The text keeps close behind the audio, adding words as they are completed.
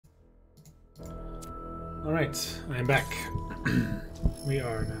Alright, I'm back. We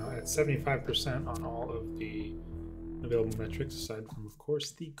are now at 75% on all of the available metrics, aside from, of course,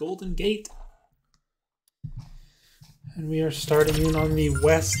 the Golden Gate. And we are starting in on the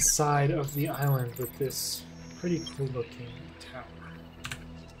west side of the island with this pretty cool looking tower.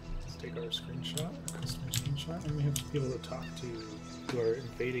 Let's take our screenshot, our customer screenshot, and we have people to talk to who are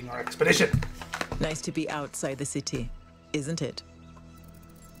invading our expedition. Nice to be outside the city, isn't it?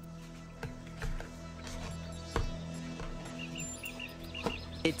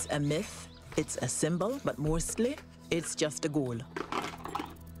 It's a myth, it's a symbol, but mostly, it's just a goal.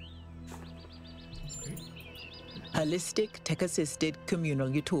 Holistic, tech-assisted, communal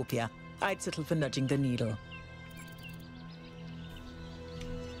utopia. I'd settle for nudging the needle.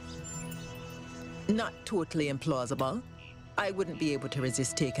 Not totally implausible. I wouldn't be able to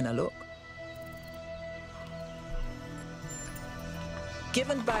resist taking a look.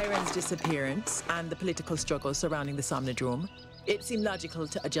 Given Byron's disappearance and the political struggle surrounding the Somnodrome, it seemed logical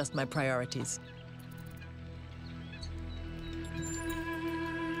to adjust my priorities.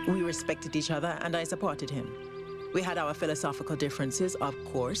 We respected each other, and I supported him. We had our philosophical differences, of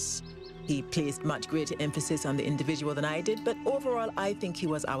course. He placed much greater emphasis on the individual than I did, but overall, I think he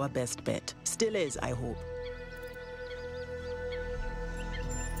was our best bet. Still is, I hope.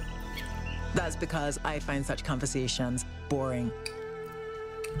 That's because I find such conversations boring.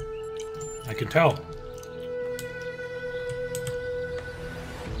 I can tell.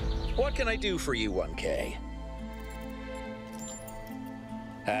 What can I do for you, 1K?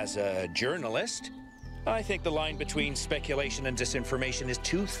 As a journalist, I think the line between speculation and disinformation is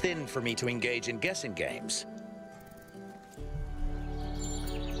too thin for me to engage in guessing games.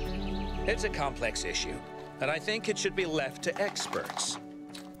 It's a complex issue, and I think it should be left to experts.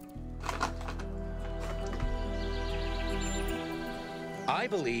 I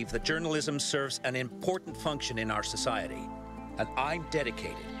believe that journalism serves an important function in our society, and I'm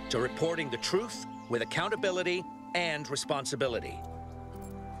dedicated to reporting the truth with accountability and responsibility.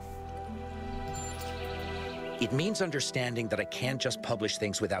 It means understanding that I can't just publish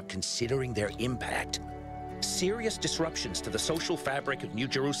things without considering their impact. Serious disruptions to the social fabric of New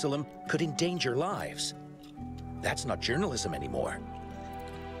Jerusalem could endanger lives. That's not journalism anymore.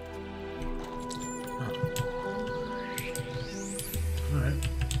 All right.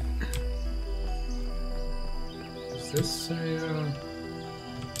 Is this a?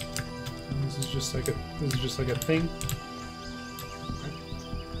 This is just like a thing.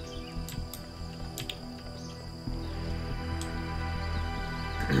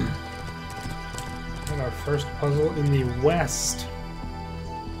 And our first puzzle in the west.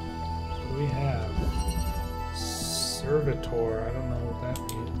 What do we have? Servitor. I don't know what that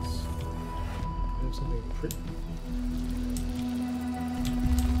means. We have something pretty.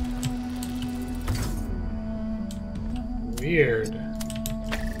 Weird.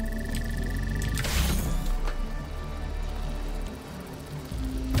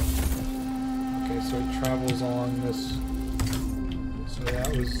 Okay, so it travels along this. So that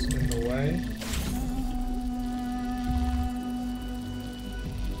was in the way.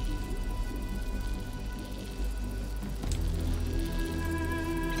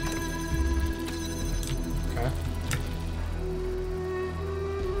 Okay.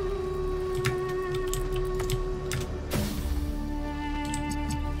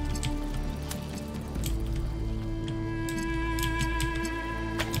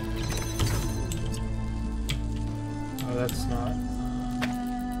 Oh, that's not.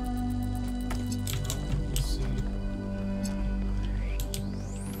 Let's see.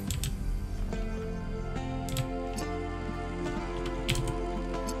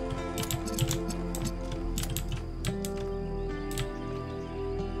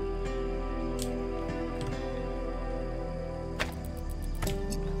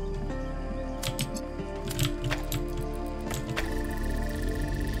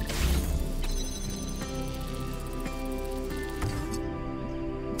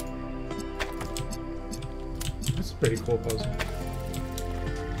 That's a pretty cool puzzle.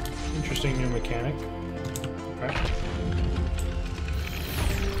 Interesting new mechanic. Okay.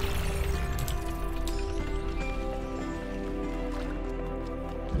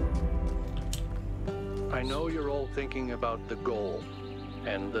 I know you're all thinking about the goal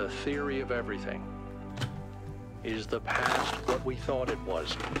and the theory of everything. Is the past what we thought it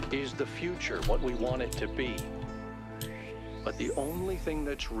was? Is the future what we want it to be? But the only thing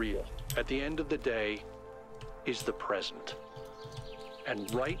that's real, at the end of the day, is the present.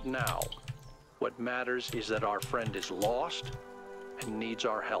 And right now, what matters is that our friend is lost and needs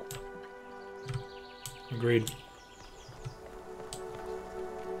our help. Agreed.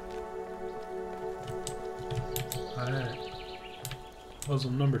 Alright.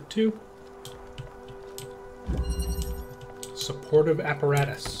 Puzzle number 2. Supportive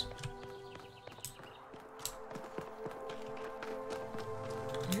apparatus.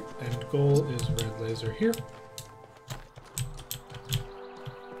 Okay, end goal is red laser here.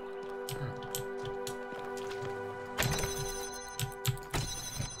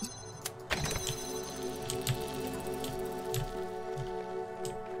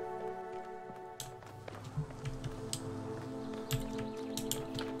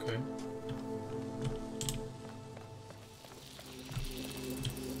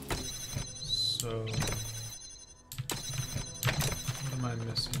 So, what am I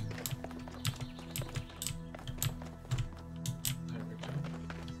missing? There we go.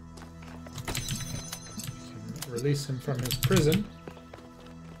 We can release him from his prison,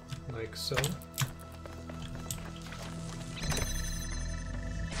 like so.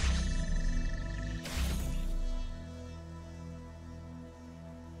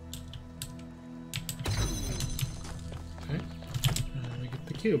 Okay, and we get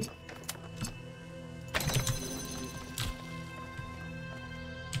the cube.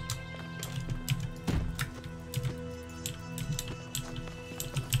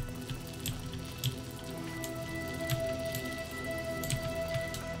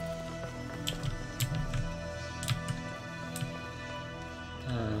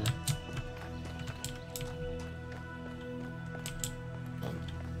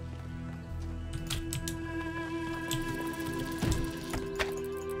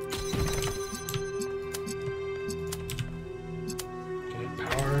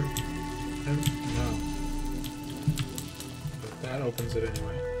 No. But that opens it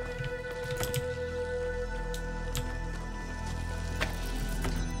anyway.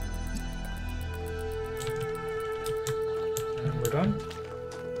 And we're done.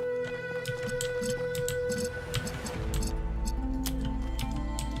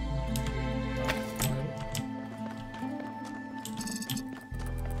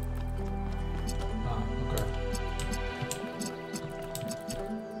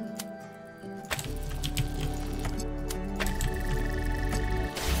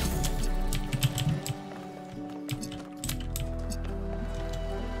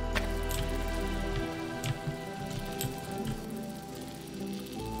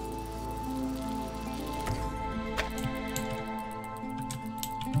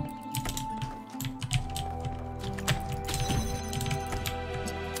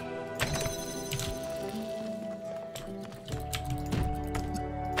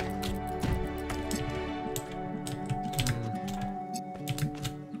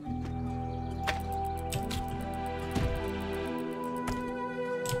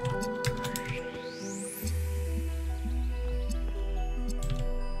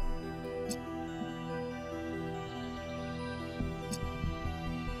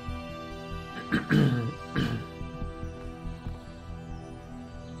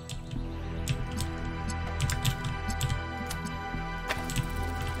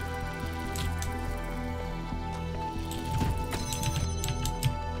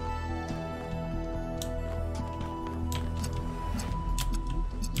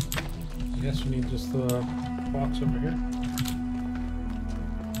 I guess we need just the box over here.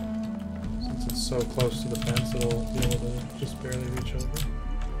 Since it's so close to the fence, it'll be able to just barely reach over.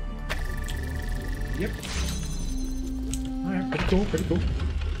 Yep. Alright, pretty cool, pretty cool.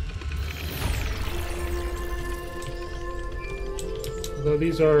 Although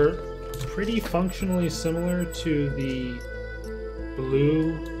these are pretty functionally similar to the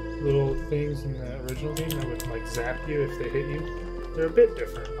blue little things in the original game that would like zap you if they hit you. They're a bit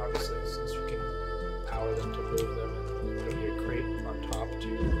different, obviously, since you can power them to move them, and there'll be a crate on top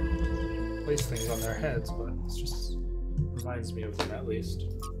to place things on their heads, but it just reminds me of them at least.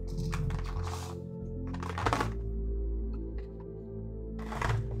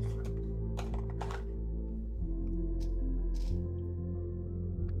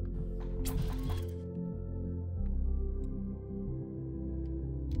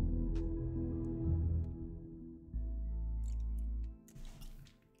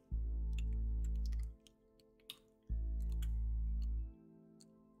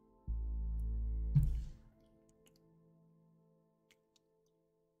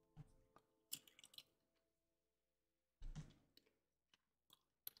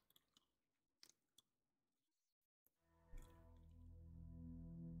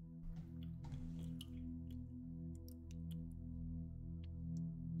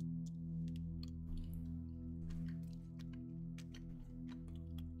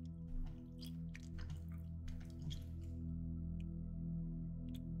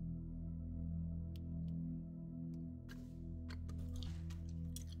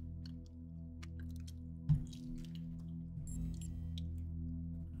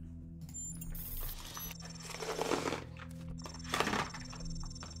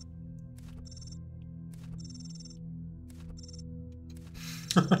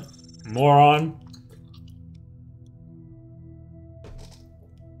 Moron.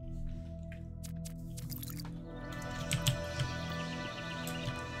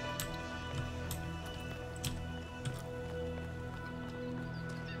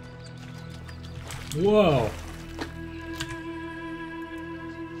 Whoa.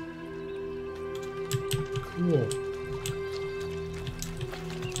 Cool.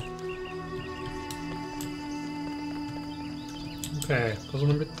 Okay, puzzle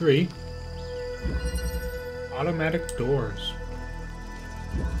number 3. Automatic doors.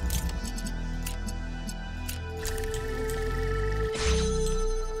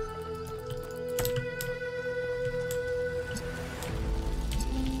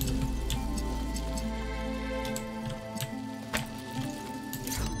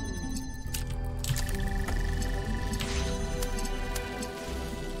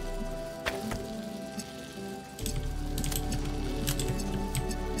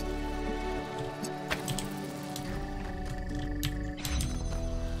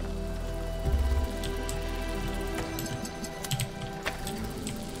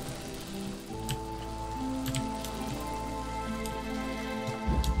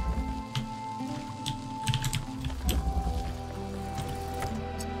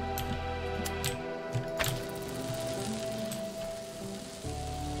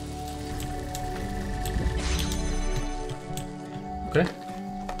 Okay.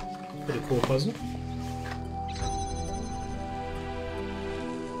 Pretty cool puzzle.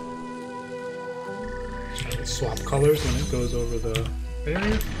 Try to swap colors when it goes over the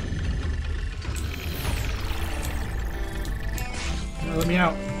barrier. No, let me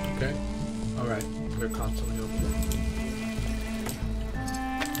out. Okay. Alright. They're constantly open.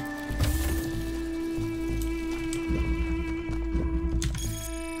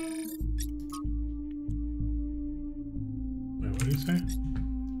 Wait, what did he say?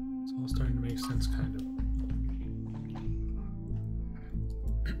 It's all starting to make sense, kind of.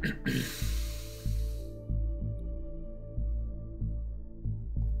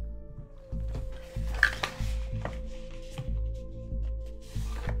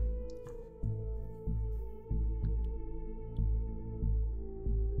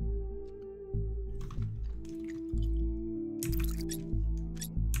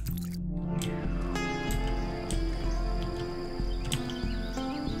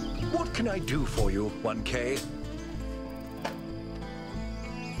 What can I do for you, 1K?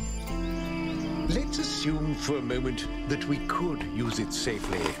 Let's assume for a moment that we could use it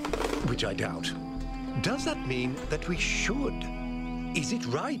safely, which I doubt. Does that mean that we should? Is it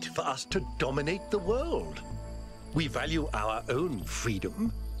right for us to dominate the world? We value our own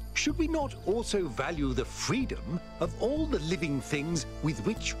freedom. Should we not also value the freedom of all the living things with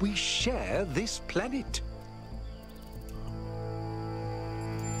which we share this planet?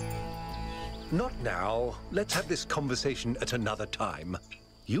 Not now. Let's have this conversation at another time.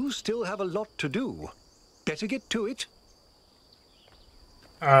 You still have a lot to do. Better get to it.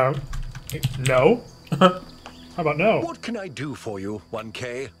 No. How about no? What can I do for you,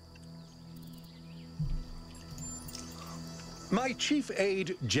 1K? My chief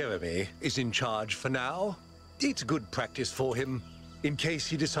aide, Jeremy, is in charge for now. It's good practice for him, in case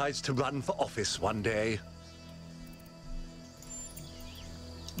he decides to run for office one day.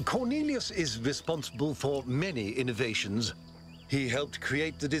 Cornelius is responsible for many innovations. He helped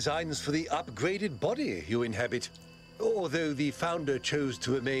create the designs for the upgraded body you inhabit, although the founder chose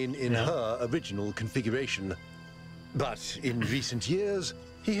to remain in her original configuration. But in recent years,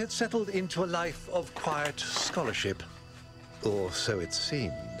 he had settled into a life of quiet scholarship. Or so it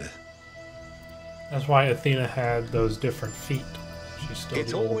seemed. That's why Athena had those different feet. She's still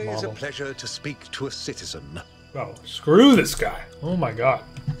It's the old always model. a pleasure to speak to a citizen. Oh, screw this guy. Oh my god.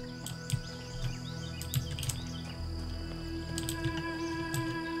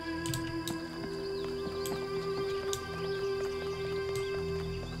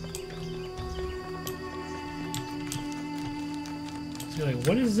 So like,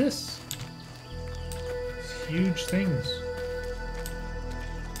 what is this? These huge things.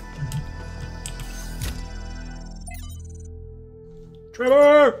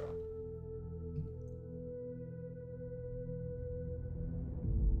 Trevor!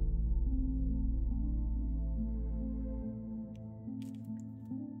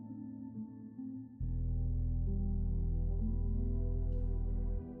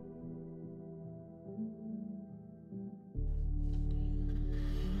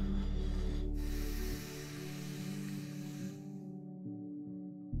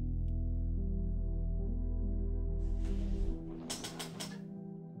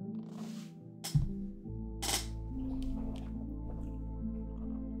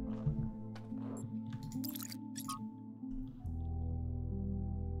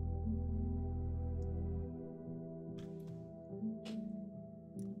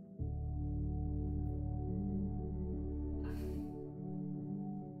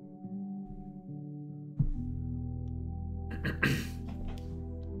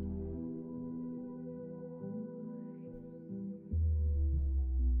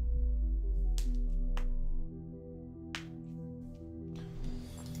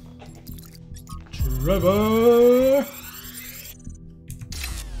 Trevor!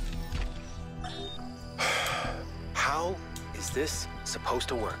 How is this supposed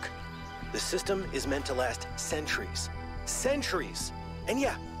to work? The system is meant to last centuries. Centuries! And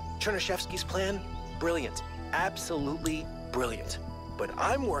yeah, Chernyshevsky's plan, brilliant. Absolutely brilliant. But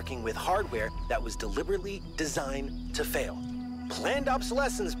I'm working with hardware that was deliberately designed to fail. Planned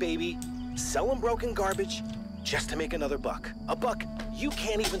obsolescence, baby. Selling broken garbage just to make another buck. A buck you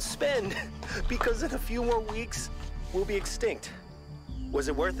can't even spend because in a few more weeks, we'll be extinct. Was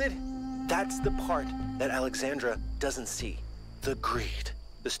it worth it? That's the part that Alexandra doesn't see. The greed,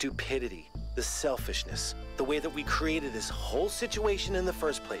 the stupidity, the selfishness, the way that we created this whole situation in the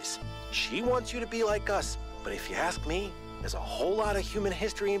first place. She wants you to be like us, but if you ask me, there's a whole lot of human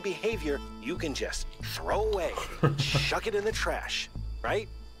history and behavior you can just throw away, chuck it in the trash, right?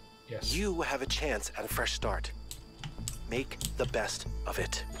 Yes. You have a chance at a fresh start. Make the best of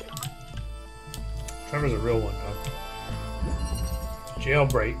it. Trevor's a real one, though.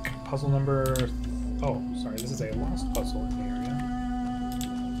 Jailbreak. Puzzle number... Oh, sorry. This is a lost puzzle in the area.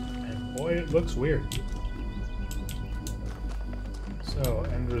 And boy, it looks weird. So,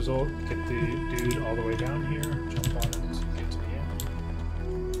 end result, get the dude all the way down here, jump on it to get to the end.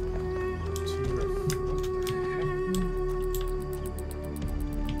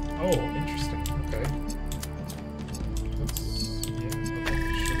 Oh, interesting. Okay.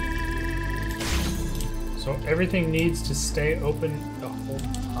 So everything needs to stay open the whole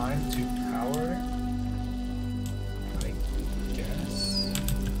time to power it? I guess.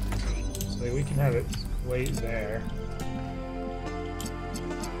 So we can have it wait there.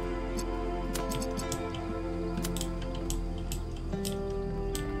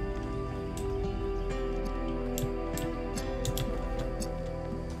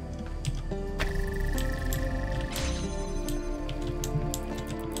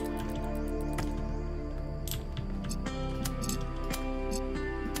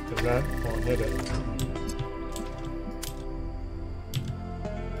 That won't hit it.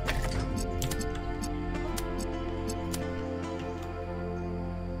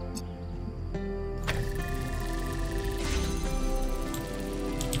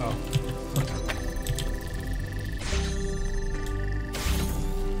 Oh.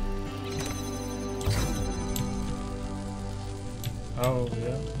 Oh,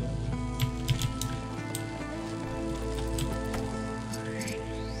 yeah.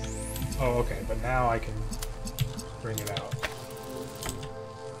 Oh, okay, but now I can bring it out.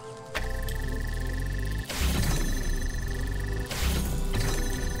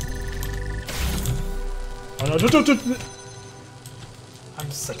 Oh no, don't. I'm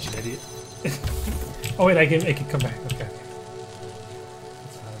such an idiot. Oh wait, it can come back. Okay.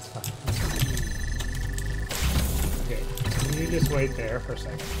 That's fine. Okay, you just wait there for a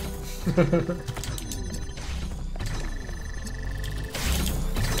second.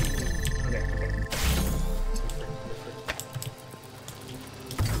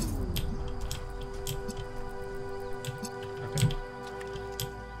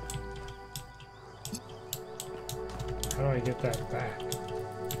 How do I get that back?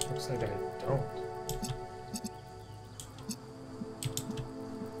 Looks like I don't.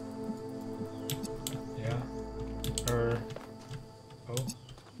 Yeah. Oh.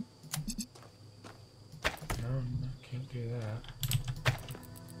 No, I can't do that.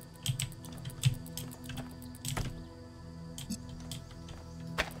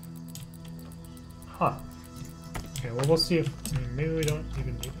 Huh. Okay, well, we'll see if... maybe we don't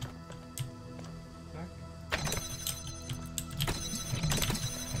even need it.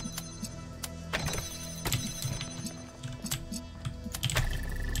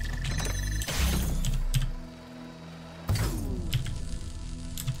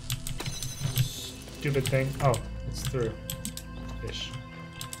 Stupid thing. Oh, it's through. Ish.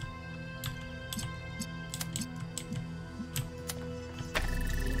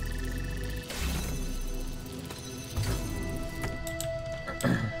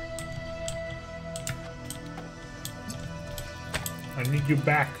 I need you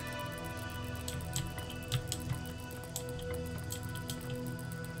back.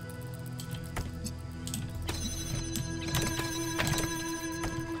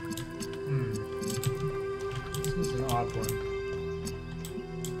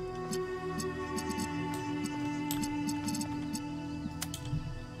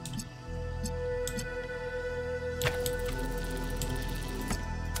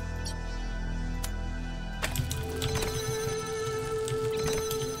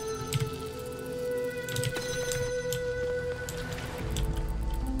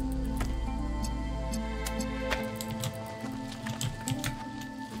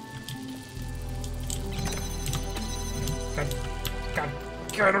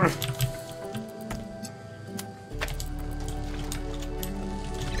 Get him!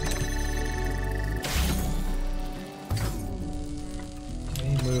 He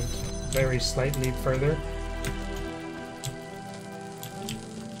moved very slightly further.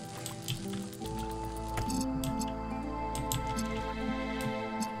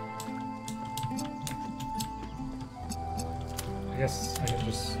 I guess I can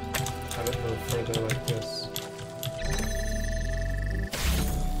just have it move further like this.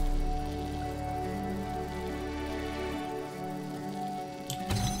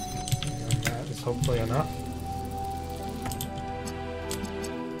 And that is hopefully enough.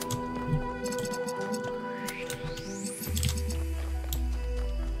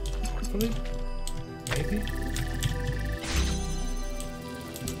 Hopefully? Maybe?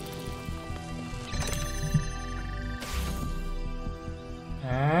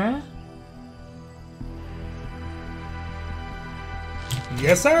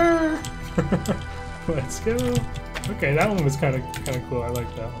 Yes, sir. Let's go. Okay, that one was kind of cool. I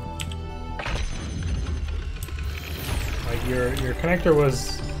like that one. Like your connector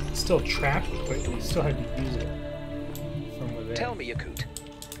was still trapped, but you still had to use it from within. Tell me, Yakut,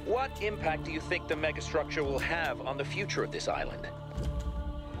 what impact do you think the megastructure will have on the future of this island?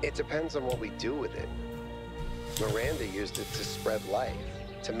 It depends on what we do with it. Miranda used it to spread life,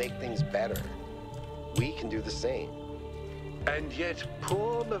 to make things better. We can do the same. And yet,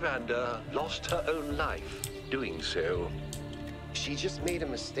 poor Miranda lost her own life doing so. She just made a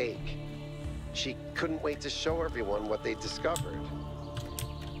mistake. She couldn't wait to show everyone what they discovered.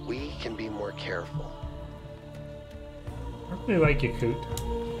 We can be more careful. I really like Yakut.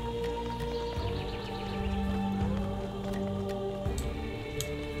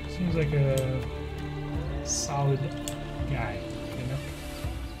 Seems like a solid guy, you know?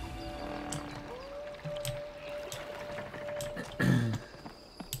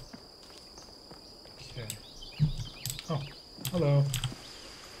 Okay. Oh, hello.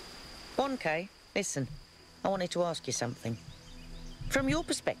 1K, listen, I wanted to ask you something. From your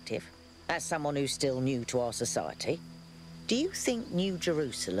perspective, as someone who's still new to our society, do you think New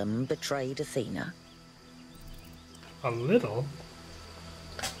Jerusalem betrayed Athena? A little?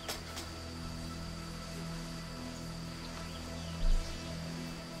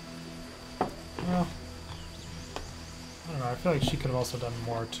 Well, I don't know, I feel like she could have also done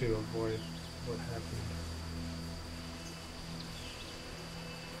more to avoid what happened.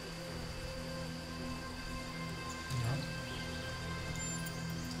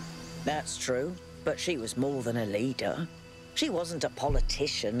 That's true, but she was more than a leader. She wasn't a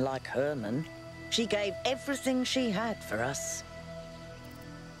politician like Herman. She gave everything she had for us.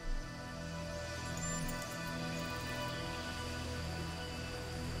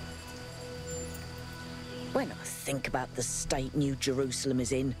 When I think about the state New Jerusalem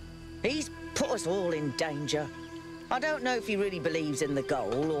is in, he's put us all in danger. I don't know if he really believes in the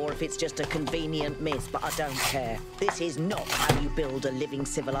goal or if it's just a convenient myth, but I don't care. This is not how you build a living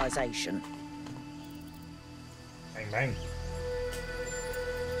civilization. Amen.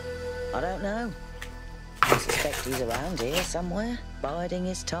 I don't know. I suspect he's around here somewhere, biding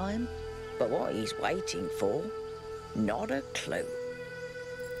his time. But what he's waiting for, not a clue.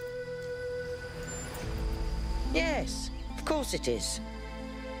 Yes, of course it is.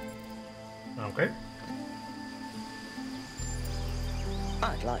 Okay.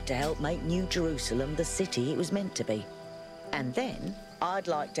 I'd like to help make New Jerusalem the city it was meant to be. And then I'd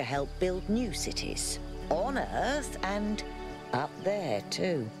like to help build new cities. On Earth and up there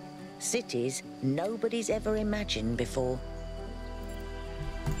too. Cities nobody's ever imagined before.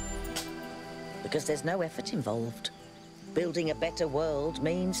 Because there's no effort involved. Building a better world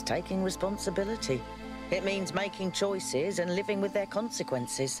means taking responsibility. It means making choices and living with their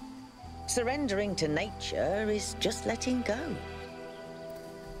consequences. Surrendering to nature is just letting go.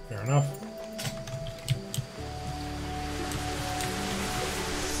 Fair enough.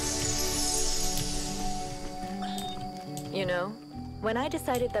 You know, when I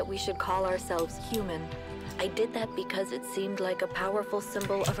decided that we should call ourselves human, I did that because it seemed like a powerful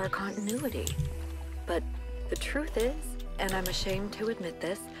symbol of our continuity. But the truth is, and I'm ashamed to admit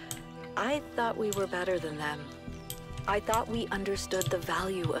this, I thought we were better than them. I thought we understood the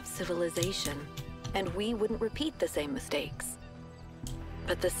value of civilization, and we wouldn't repeat the same mistakes.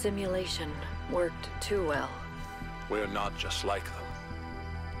 But the simulation worked too well. We're not just like them.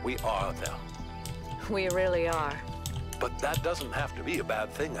 We are them. We really are. But that doesn't have to be a bad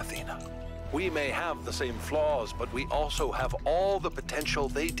thing, Athena. We may have the same flaws, but we also have all the potential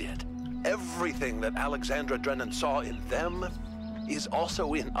they did. Everything that Alexandra Drennan saw in them is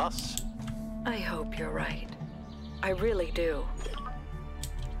also in us. I hope you're right. I really do.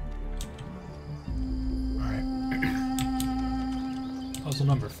 Puzzle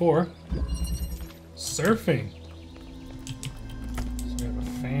number 4. Surfing. So we have a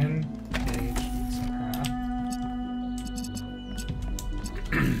fan, gauge, path.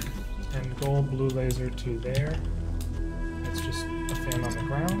 And gold, blue laser to there. It's just a fan on the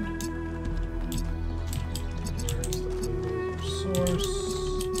ground. There's the blue laser source.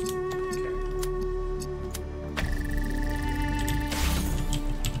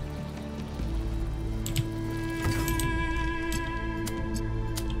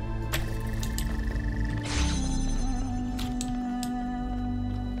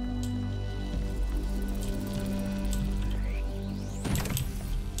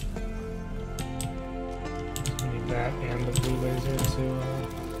 That and the blue laser to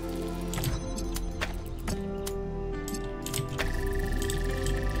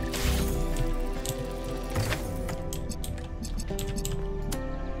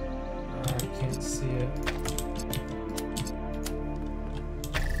I can't see it.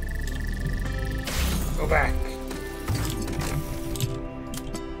 Go back.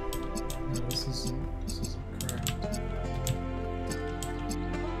 No, this isn't correct.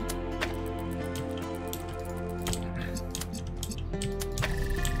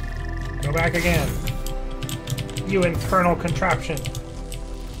 Go back again. You infernal contraption.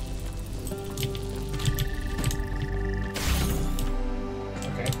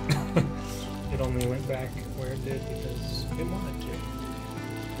 Okay. It only went back where it did because it wanted to.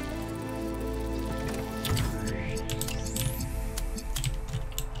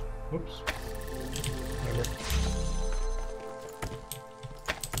 Whoops. Never.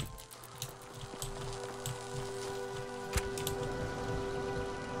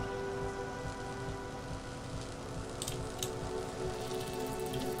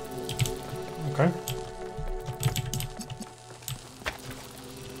 Okay.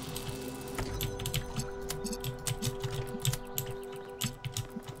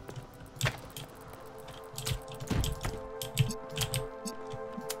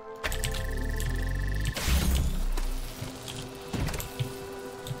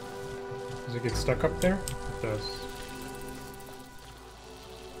 Does it get stuck up there? It does.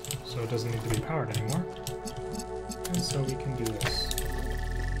 So it doesn't need to be powered anymore. And so we can do this.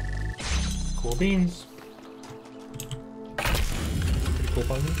 Cool beans. Pretty cool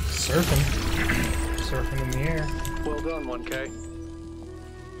button. Surfing. Surfing in the air. Well done, 1K.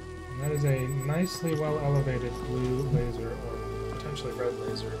 And that is a nicely well elevated blue laser or potentially red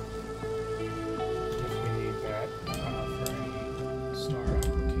laser. If we need that for any star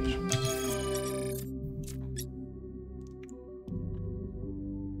applications.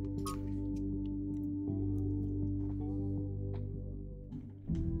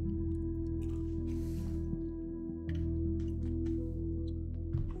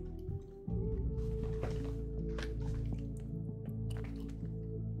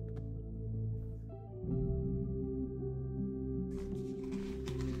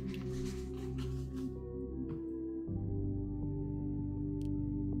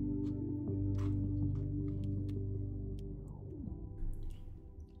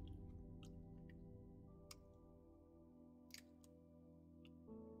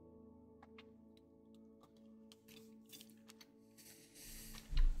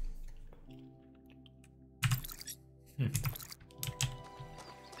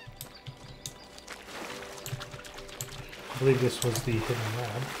 I believe this was the hidden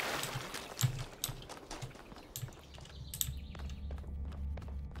lab.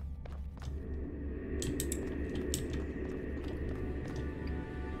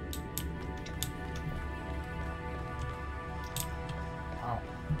 Wow,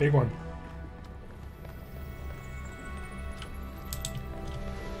 big one.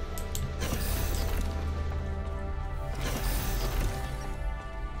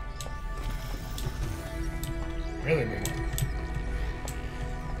 Really big one.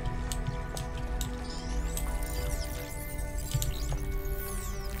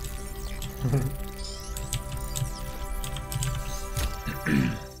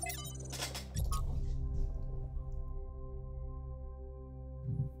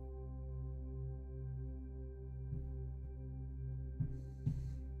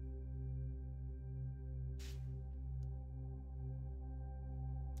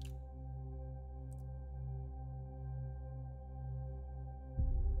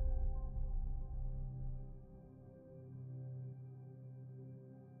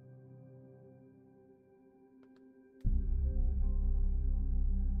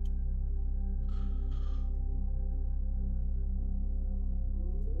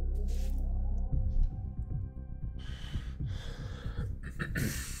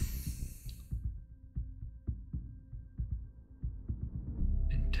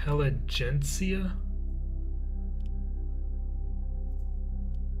 Intelligentsia?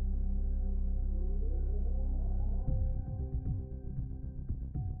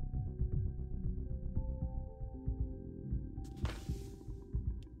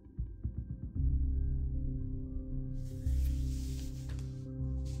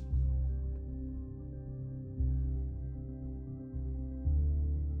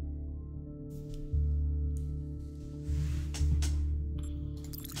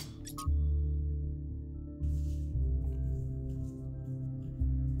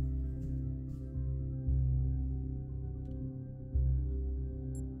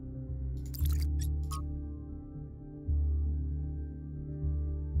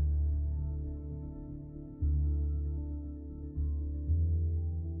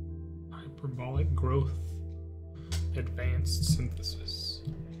 Hyperbolic growth. Advanced synthesis.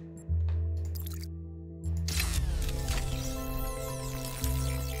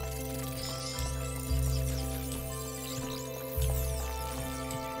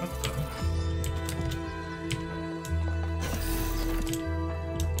 What the?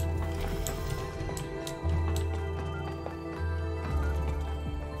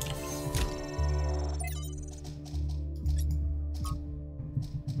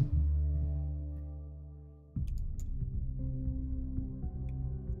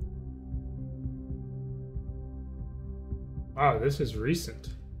 Wow, this is recent.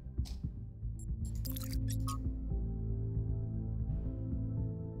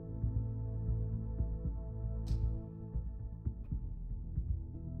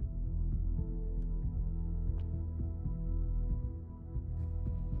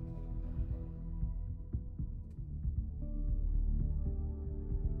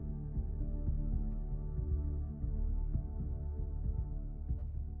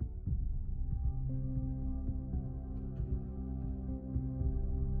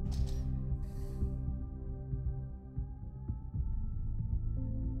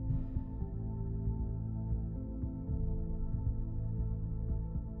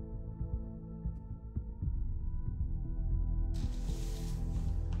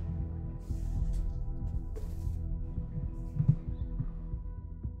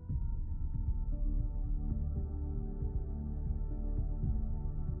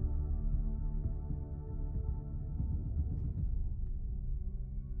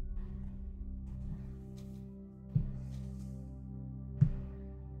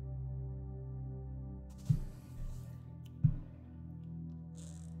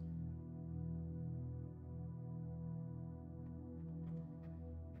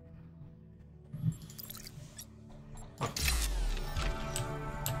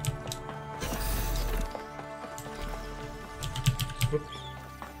 Whoops.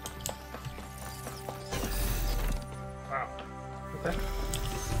 Wow. Okay.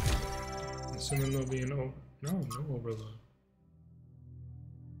 I'm assuming there'll be an no overload.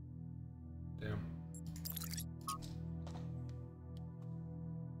 Damn.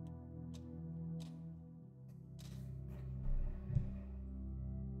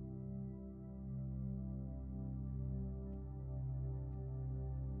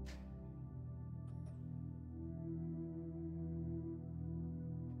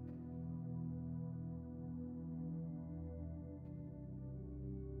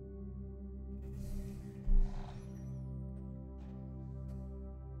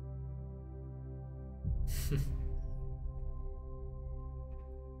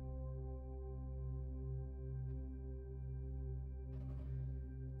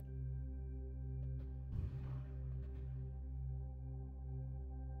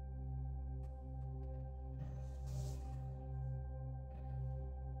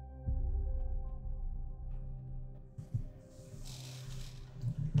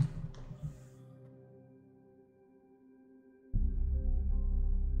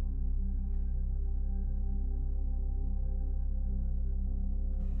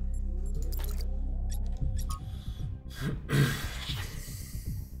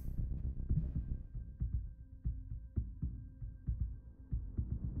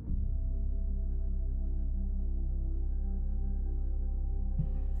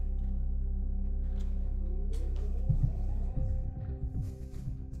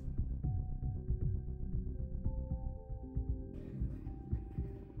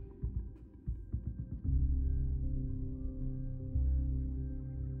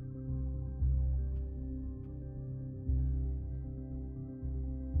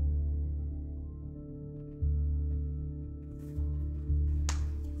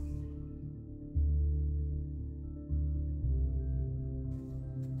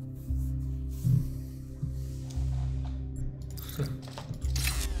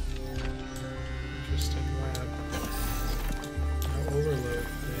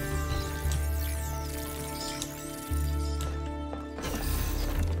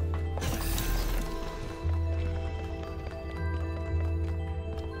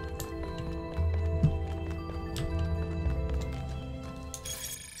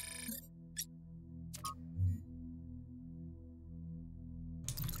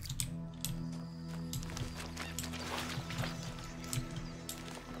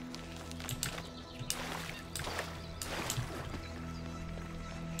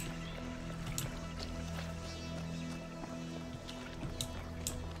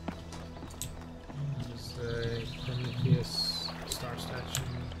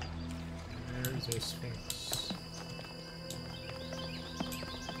 is a sphinx.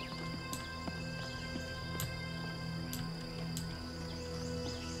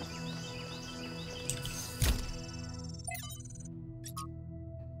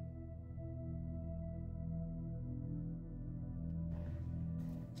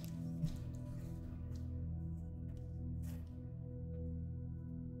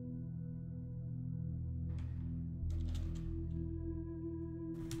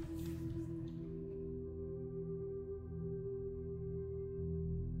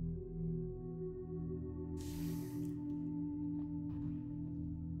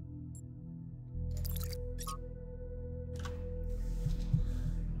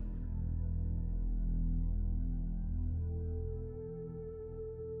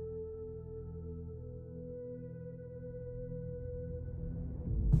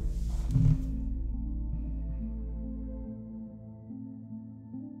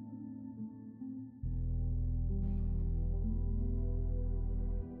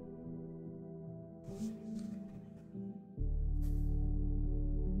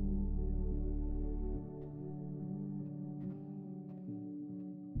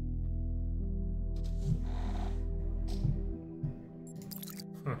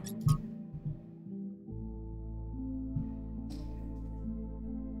 Huh.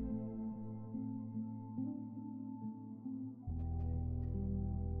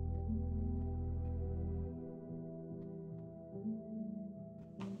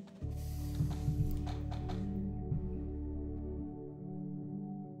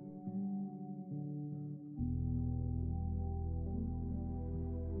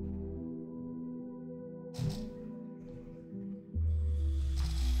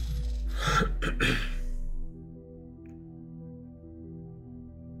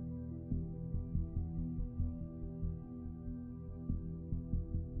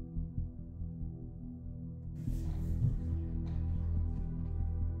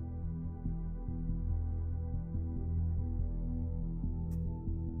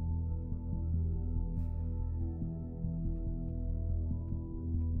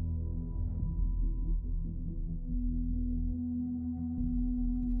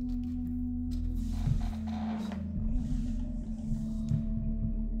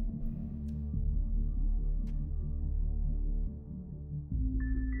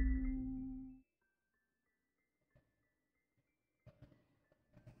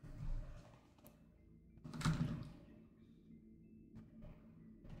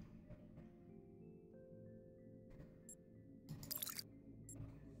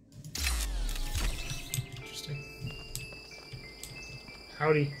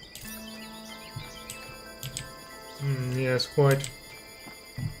 Howdy. Yes, quite.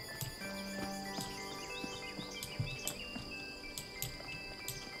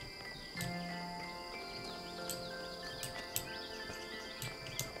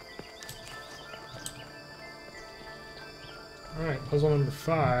 Alright, puzzle number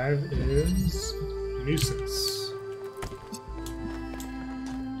 5 is nuisance.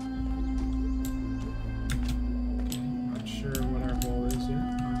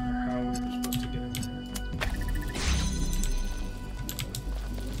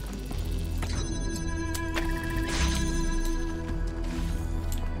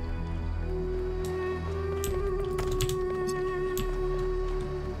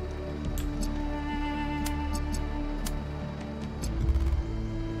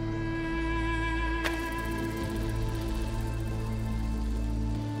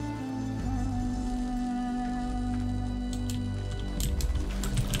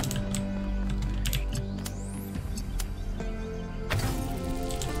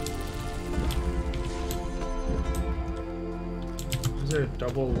 Is there a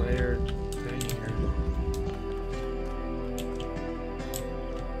double layered thing here?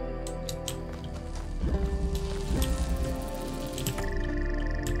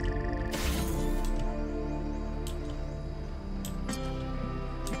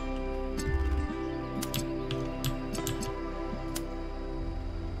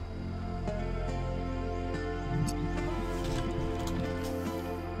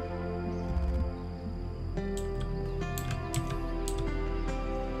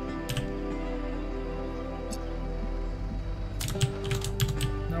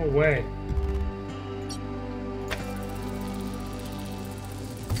 No way.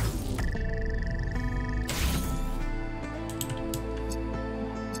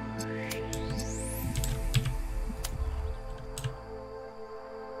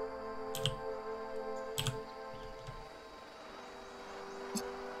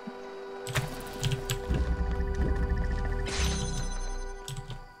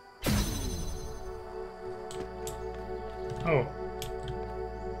 Oh.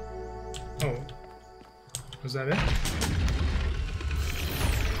 Oh. Was that it?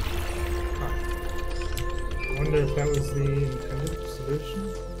 Huh. I wonder if that was the intended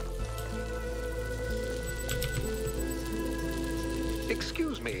solution?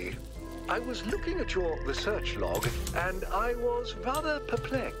 Excuse me. I was looking at your research log, and I was rather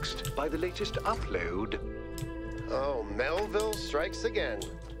perplexed by the latest upload. Oh, Melville strikes again.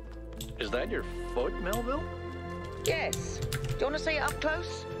 Is that your foot, Melville? Yes. Do you want to see it up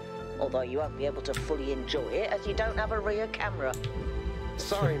close? Although you won't be able to fully enjoy it as you don't have a rear camera.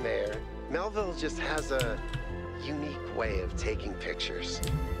 Sorry, Mayor. Melville just has a unique way of taking pictures.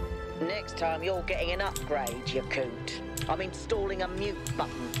 Next time you're getting an upgrade, you coot. I'm installing a mute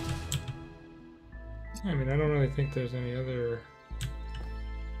button. I mean, I don't really think there's any other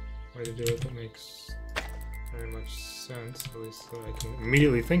way to do it that makes very much sense, at least that I can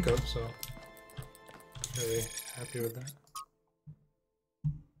immediately think of, so really happy with that.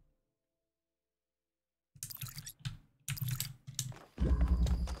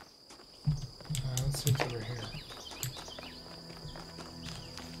 Let's see what's over here.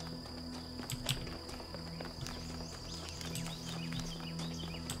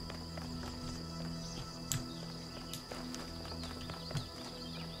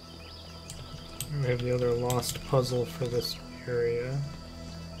 We have the other lost puzzle for this area.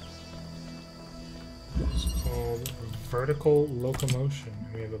 It's called Vertical Locomotion.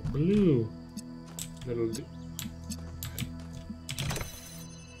 And we have a blue little...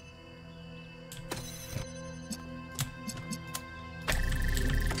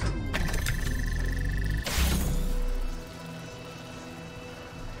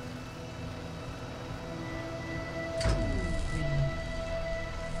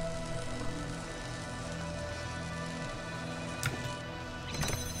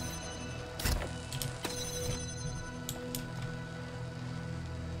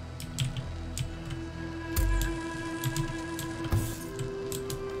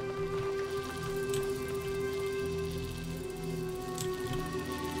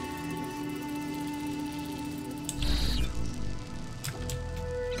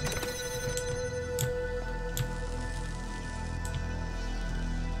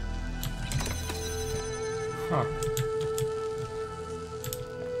 Huh.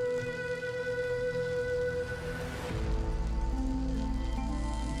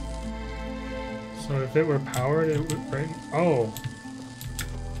 So if it were powered, it would bring... Oh!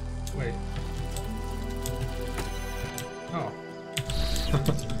 Wait. Oh.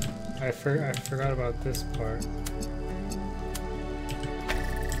 I forgot about this part.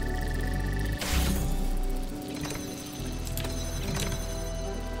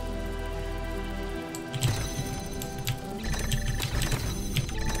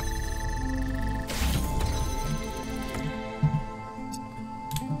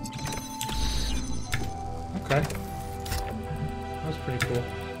 Okay. That was pretty cool.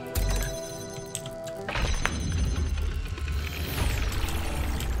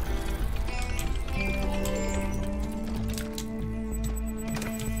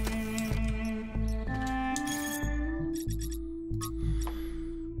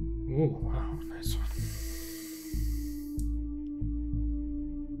 Ooh, wow, nice one.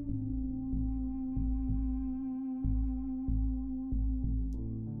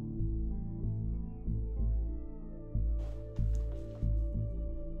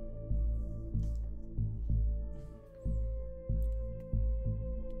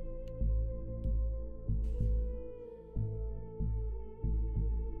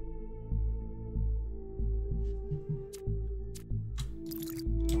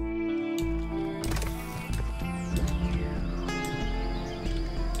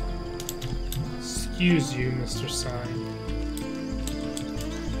 Excuse you, Mr. Sign.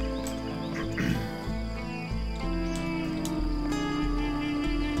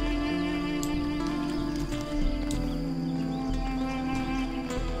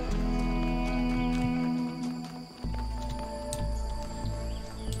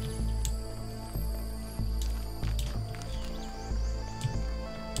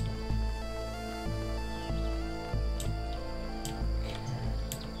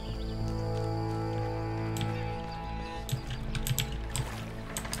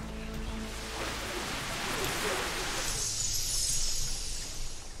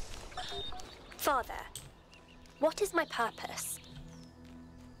 Father, what is my purpose?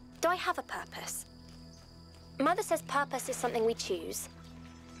 Do I have a purpose? Mother says purpose is something we choose.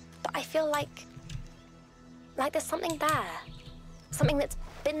 But I feel like there's something there. Something that's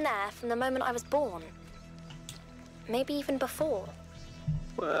been there from the moment I was born. Maybe even before.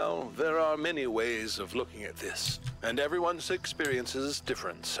 Well, there are many ways of looking at this, and everyone's experience is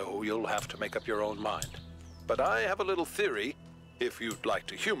different, so you'll have to make up your own mind. But I have a little theory, if you'd like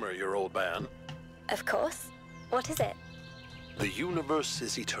to humor your old man. Of course. What is it? The universe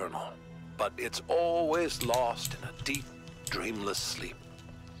is eternal, but it's always lost in a deep, dreamless sleep.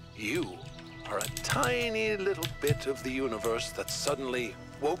 You are a tiny little bit of the universe that's suddenly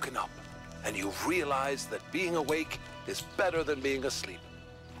woken up, and you've realized that being awake is better than being asleep.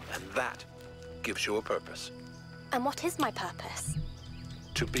 And that gives you a purpose. And what is my purpose?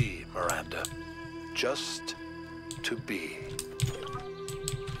 To be, Miranda. Just to be.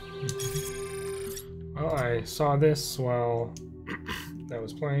 Well, I saw this while that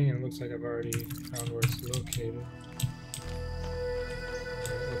was playing, and it looks like I've already found where it's located.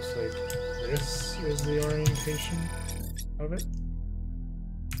 It looks like this is the orientation of it.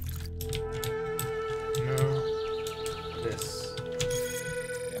 No. This.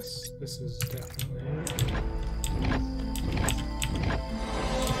 Yes, this is definitely it.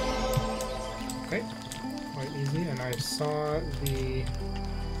 Okay, quite easy, and I saw the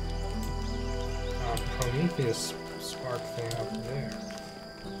Prometheus spark thing up there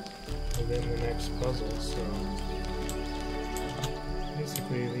within the next puzzle, so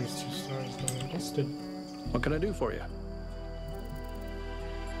basically these two stars don't existed. What can I do for you?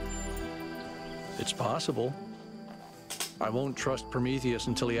 It's possible. I won't trust Prometheus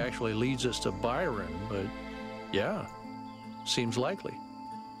until he actually leads us to Byron, but yeah, seems likely.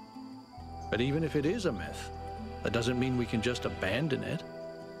 But even if it is a myth, that doesn't mean we can just abandon it.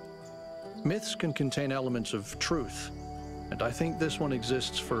 Myths can contain elements of truth, and I think this one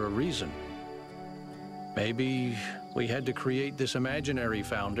exists for a reason. Maybe we had to create this imaginary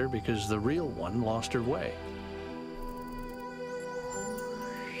founder because the real one lost her way.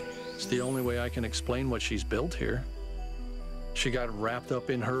 It's the only way I can explain what she's built here. She got wrapped up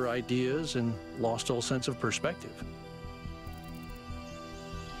in her ideas and lost all sense of perspective.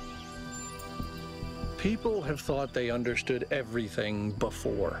 People have thought they understood everything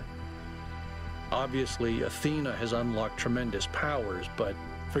before. Obviously, Athena has unlocked tremendous powers, but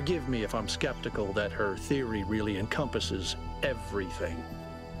forgive me if I'm skeptical that her theory really encompasses everything.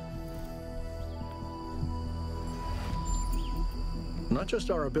 Not just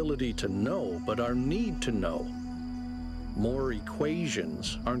our ability to know, but our need to know. More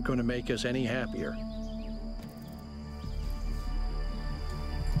equations aren't going to make us any happier.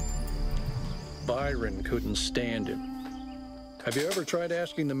 Byron couldn't stand him. Have you ever tried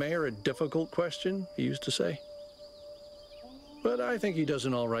asking the mayor a difficult question, he used to say? But I think he does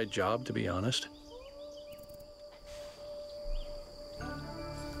an all right job, to be honest.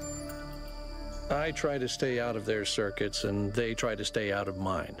 I try to stay out of their circuits, and they try to stay out of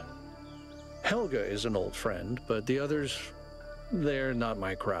mine. Helga is an old friend, but the others, they're not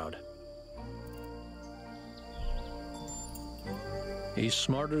my crowd. He's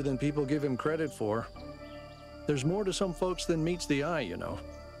smarter than people give him credit for. There's more to some folks than meets the eye, you know.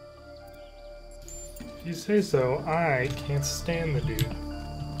 If you say so, I can't stand the dude.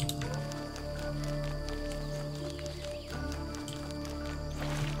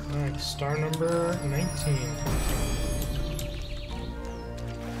 Alright, star number 19.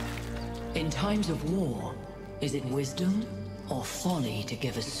 In times of war, is it wisdom or folly to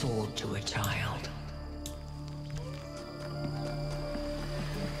give a sword to a child?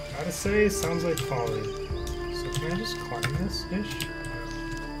 Gotta say, sounds like folly. So can I just climb this-ish?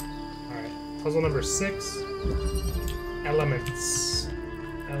 Alright, puzzle number 6. Elements.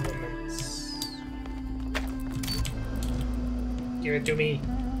 Elements. Give it to me.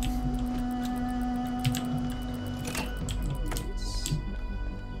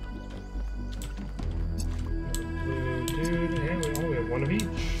 Blue dude, and we only have one of each.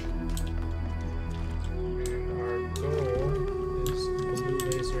 And our goal is blue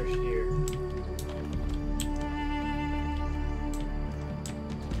laser here.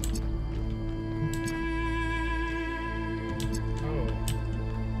 Oh.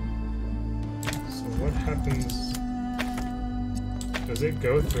 So what happens? Does it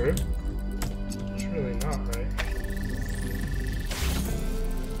go through? Surely not, right?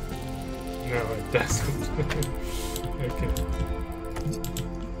 No, it doesn't. Okay.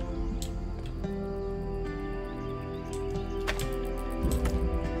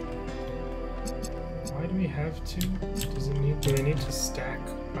 Why do we have to? Does it need? Do they need to stack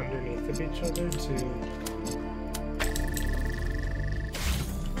underneath of each other to?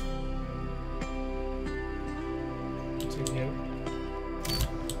 Get?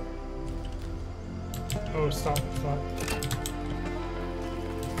 Oh, stop! Stop!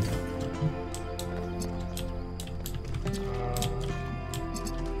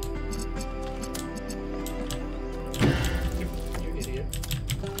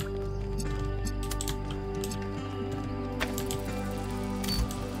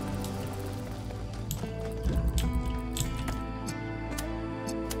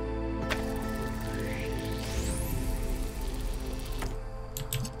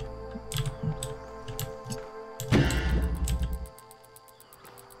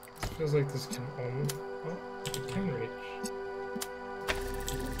 feels like this can almost... Oh, it can reach.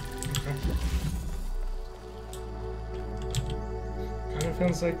 Okay. Kind of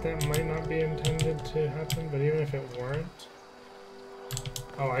feels like that might not be intended to happen, but even if it weren't...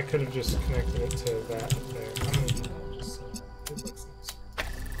 Oh, I could have just connected it to that up there. I'm gonna do that just so it looks nice.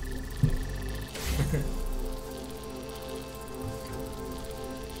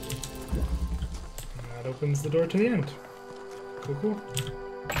 That opens the door to the end. Cool, cool.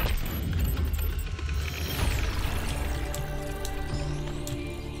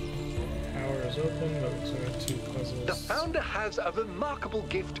 Tower is open, but it's only 2 puzzles. The founder has a remarkable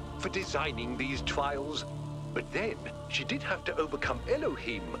gift for designing these trials. But then, she did have to overcome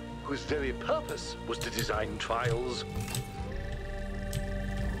Elohim, whose very purpose was to design trials.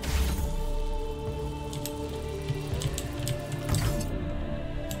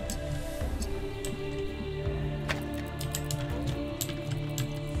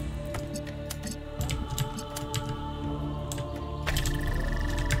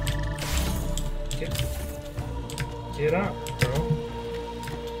 Get up, bro.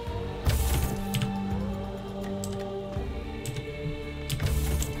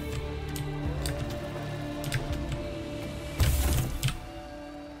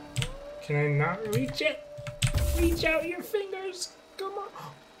 Can I not reach it? Reach out your fingers. Come on.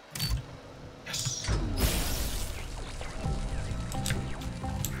 Yes.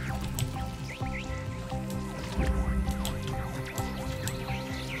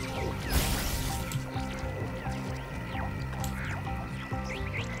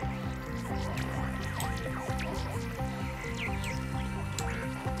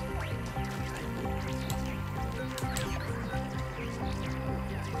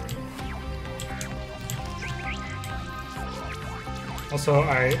 Also,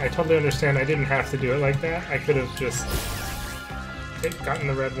 I totally understand I didn't have to do it like that. I could have just gotten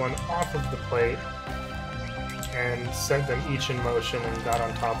the red one off of the plate and set them each in motion and got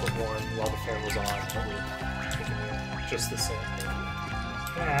on top of one while the fan was on. But just the same thing.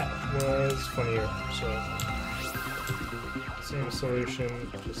 That was funnier, so same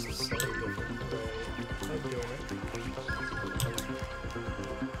solution, just a slightly different way of doing it.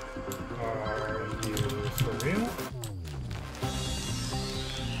 Are you for real?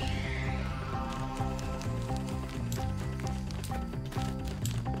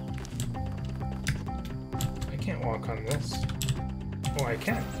 Walk on this. Oh, I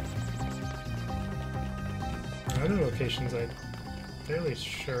can. In other locations, I'm fairly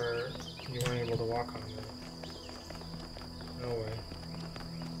sure you weren't able to walk on them. No way.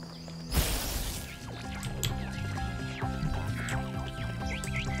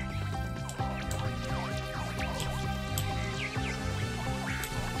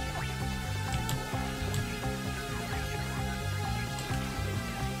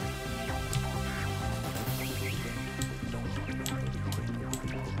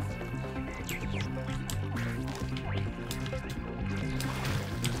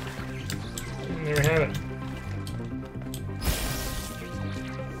 There we have it.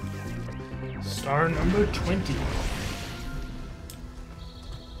 Star number 20.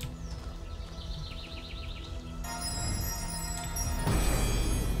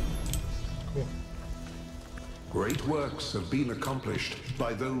 Cool. Great works have been accomplished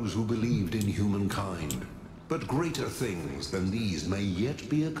by those who believed in humankind. But greater things than these may yet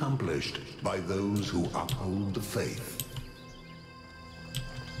be accomplished by those who uphold the faith.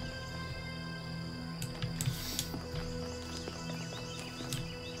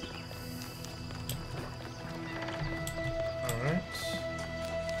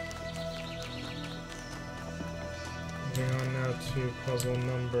 To puzzle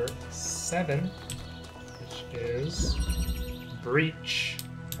number 7, which is Breach.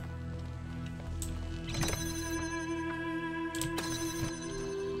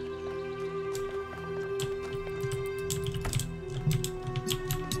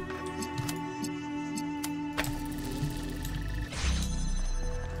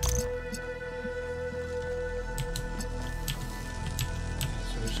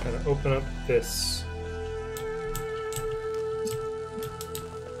 So we just gotta open up this.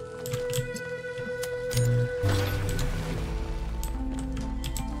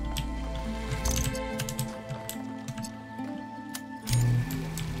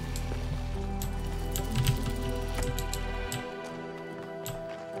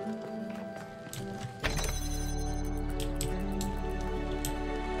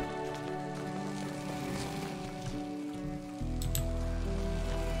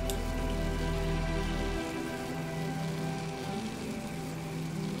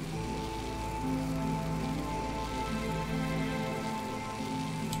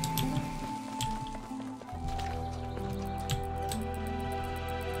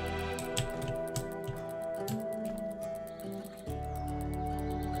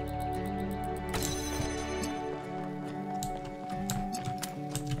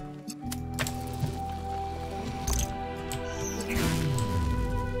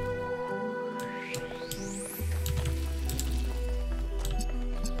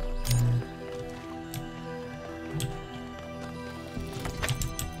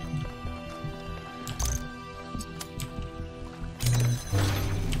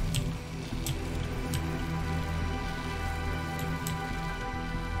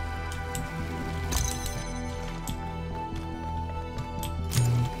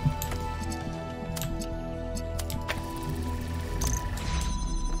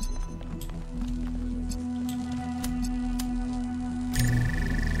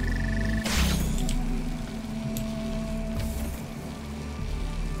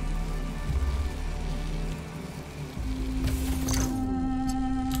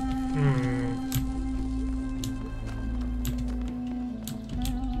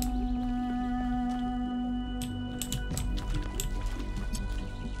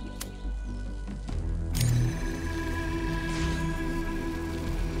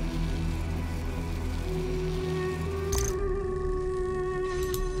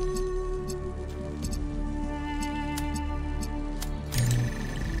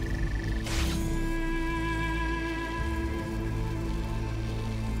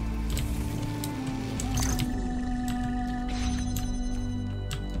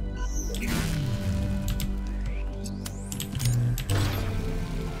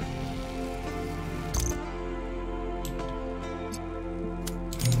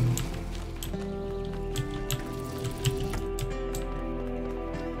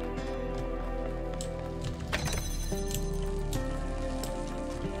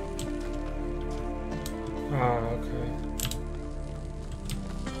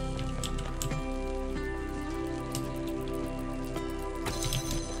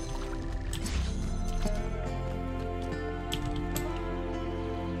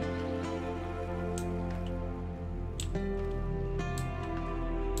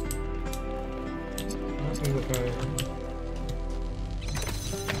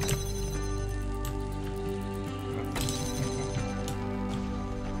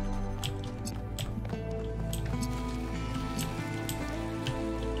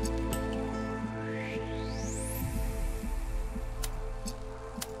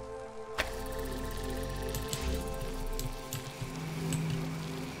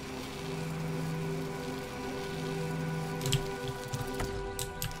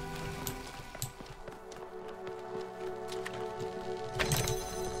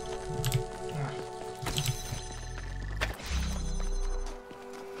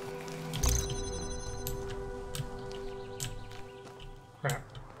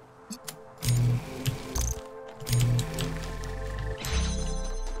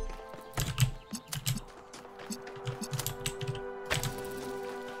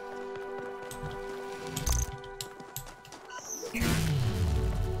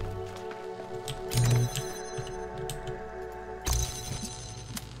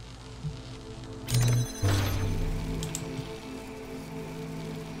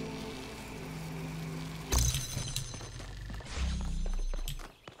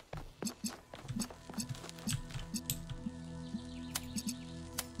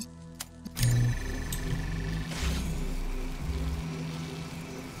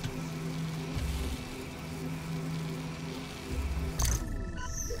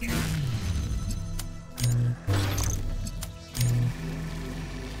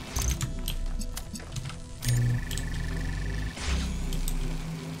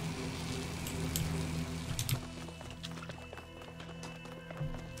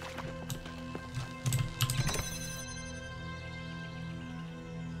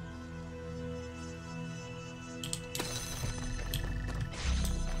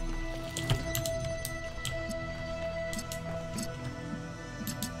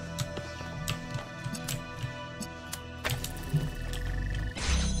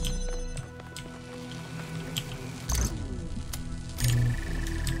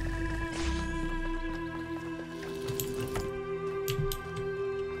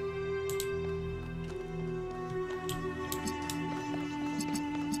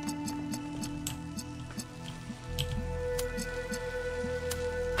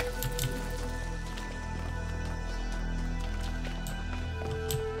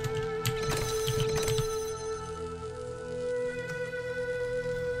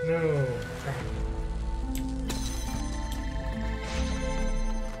 No.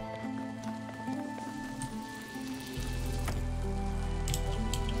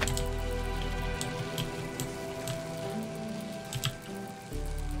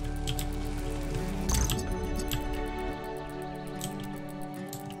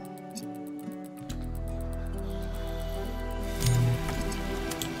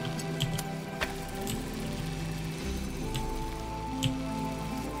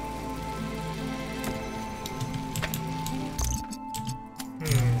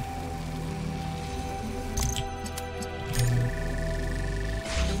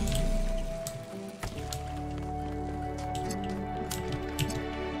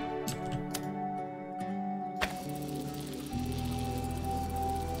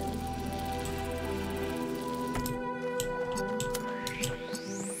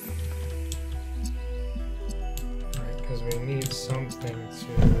 Because we need something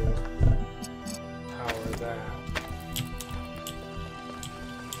to power that.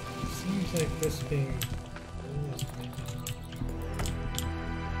 Seems like this being...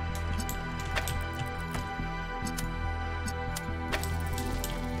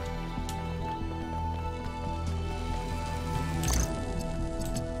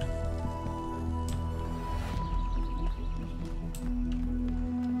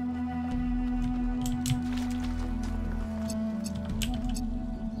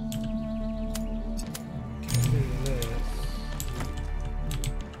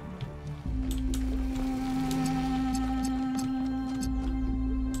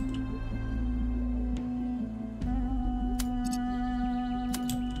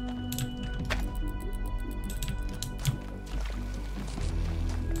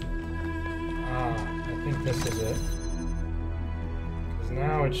 This is it. Because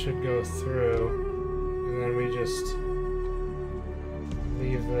now it should go through, and then we just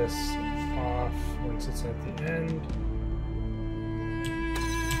leave this off once it's at the end.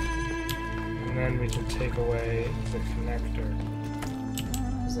 And then we can take away the connector.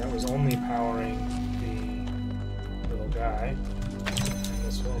 Because that was only powering the little guy. And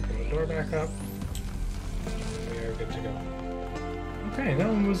this will open the door back up. And we are good to go. Okay, that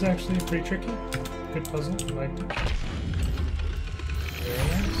one was actually pretty tricky. Good puzzle, I liked it. Very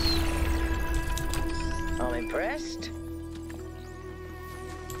nice. impressed.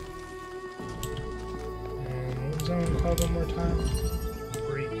 And what was that one called one more time?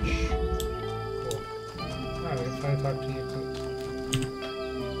 Breach. Cool. Alright, we can finally talk to you.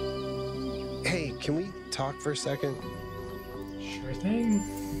 Hey, can we talk for a second? Sure thing.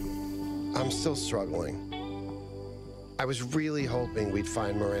 I'm still struggling. I was really hoping we'd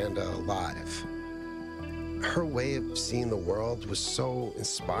find Miranda alive. Her way of seeing the world was so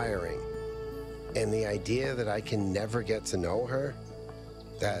inspiring. And the idea that I can never get to know her,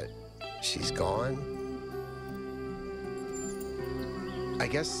 that she's gone. I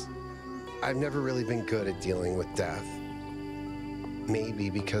guess I've never really been good at dealing with death. Maybe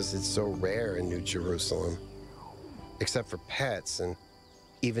because it's so rare in New Jerusalem. Except for pets, and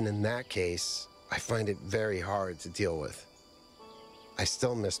even in that case, I find it very hard to deal with. I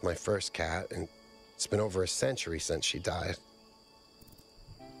still miss my first cat, and it's been over a century since she died.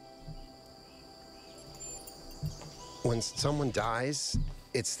 When someone dies,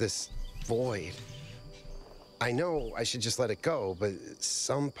 it's this void. I know I should just let it go, but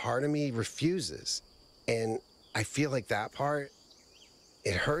some part of me refuses. And I feel like that part,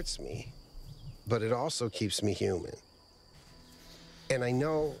 it hurts me, but it also keeps me human. And I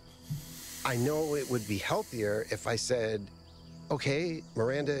know it would be healthier if I said, okay,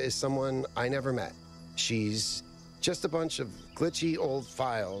 Miranda is someone I never met. She's just a bunch of glitchy old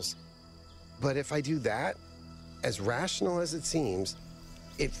files. But if I do that, as rational as it seems,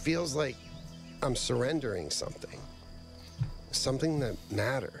 it feels like I'm surrendering something. Something that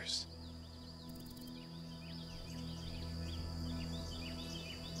matters.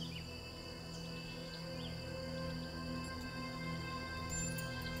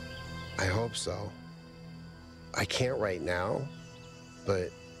 I hope so. I can't right now, but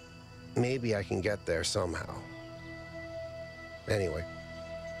maybe I can get there somehow. Anyway,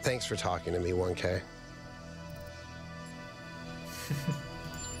 thanks for talking to me, 1K.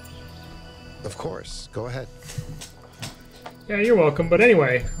 Of course, go ahead. Yeah, you're welcome. But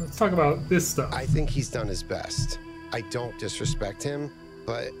anyway, let's talk about this stuff. I think he's done his best. I don't disrespect him,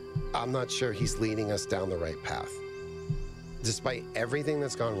 but I'm not sure he's leading us down the right path. Despite everything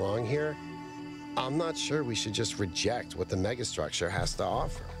that's gone wrong here, I'm not sure we should just reject what the megastructure has to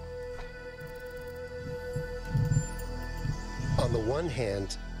offer. On the one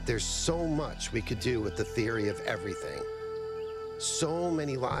hand, there's so much we could do with the theory of everything. So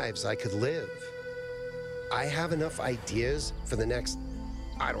many lives I could live. I have enough ideas for the next,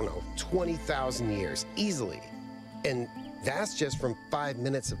 I don't know, 20,000 years, easily. And that's just from 5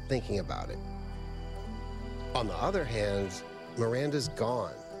 minutes of thinking about it. On the other hand, Miranda's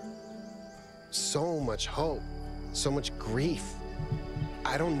gone. So much hope, so much grief.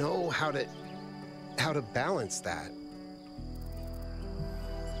 I don't know how to balance that.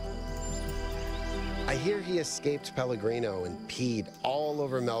 I hear he escaped Pellegrino and peed all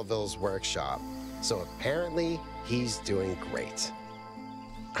over Melville's workshop, so apparently he's doing great.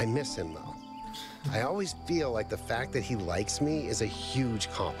 I miss him though. I always feel like the fact that he likes me is a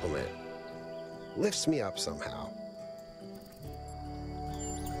huge compliment. Lifts me up somehow.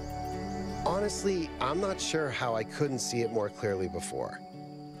 Honestly, I'm not sure how I couldn't see it more clearly before.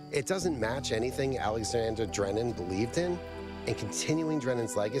 It doesn't match anything Alexandra Drennan believed in, and continuing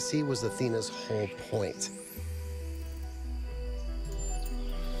Drennan's legacy was Athena's whole point.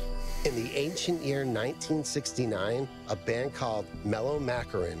 In the ancient year 1969, a band called Mellow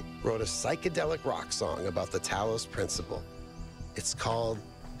Macaron wrote a psychedelic rock song about the Talos principle. It's called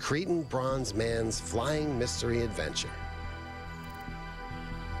Cretan Bronze Man's Flying Mystery Adventure.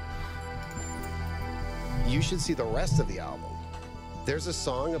 You should see the rest of the album. There's a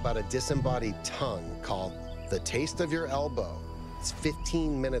song about a disembodied tongue called The Taste of Your Elbow. It's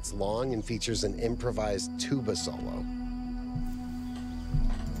 15 minutes long and features an improvised tuba solo.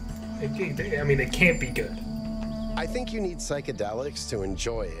 I mean, it can't be good. I think you need psychedelics to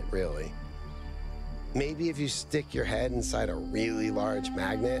enjoy it, really. Maybe if you stick your head inside a really large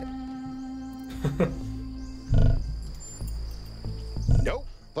magnet. Nope,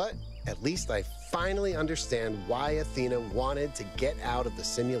 but at least I finally understand why Athena wanted to get out of the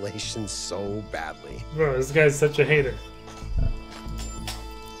simulation so badly. Bro, this guy's such a hater.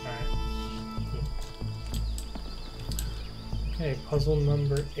 Okay, puzzle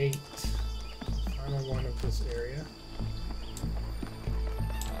number 8. Final one of this area.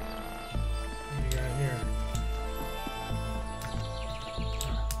 What do we got here?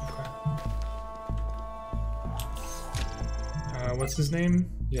 Okay. What's his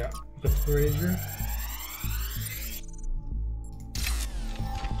name? Yeah, the Fraser.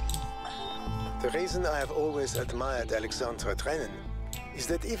 The reason I have always admired Alexandra Drennan is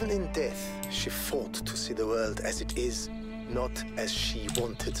that even in death, she fought to see the world as it is, not as she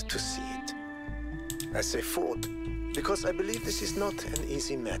wanted to see it. I say fought because I believe this is not an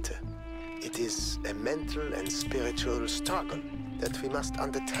easy matter. It is a mental and spiritual struggle that we must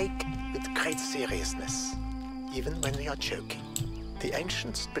undertake with great seriousness, even when we are joking. The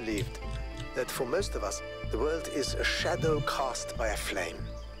ancients believed that for most of us, the world is a shadow cast by a flame,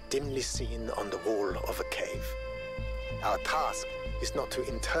 dimly seen on the wall of a cave. Our task is not to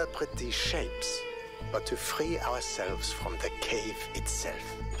interpret these shapes, but to free ourselves from the cave itself.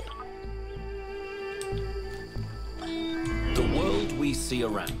 The world we see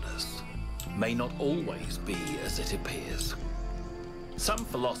around us may not always be as it appears. Some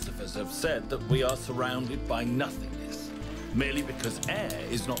philosophers have said that we are surrounded by nothingness, merely because air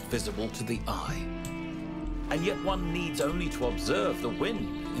is not visible to the eye. And yet one needs only to observe the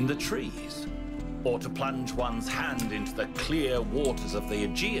wind in the trees, or to plunge one's hand into the clear waters of the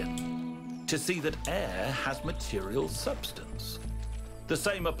Aegean to see that air has material substance. The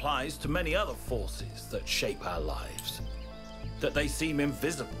same applies to many other forces that shape our lives. That they seem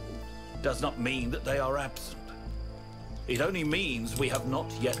invisible does not mean that they are absent. It only means we have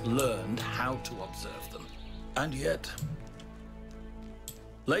not yet learned how to observe them. And yet,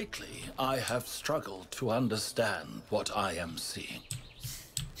 lately I have struggled to understand what I am seeing.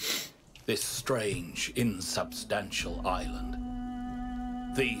 This strange, insubstantial island.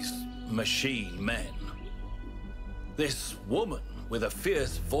 These machine men. This woman with a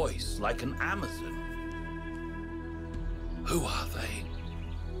fierce voice like an Amazon. Who are they?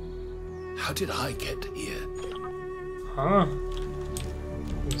 How did I get here? Huh?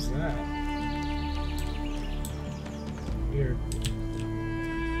 Who's that? Weird.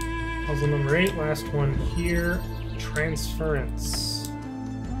 Puzzle number 8, last one here. Transference.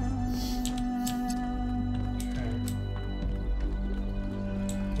 Okay.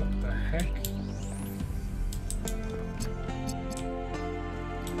 What the heck?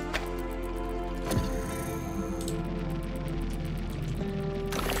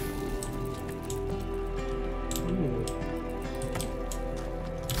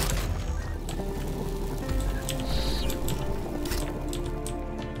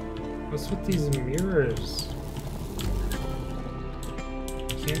 What's with these mirrors?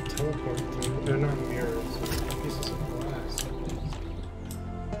 Can't teleport through. They're not mirrors. They're pieces of glass.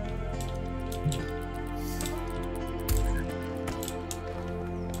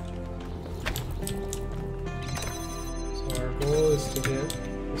 So our goal is to get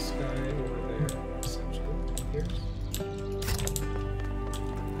this guy over there, essentially. Here.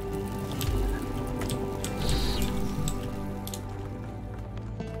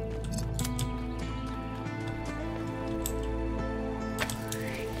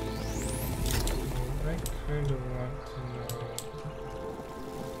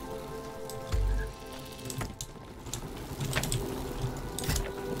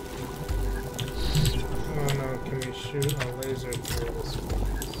 Shoot a laser through this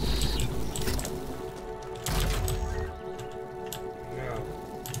place. No.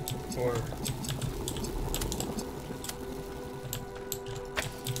 Or...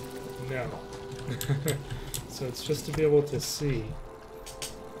 no. So it's just to be able to see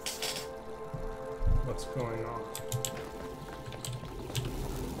what's going on.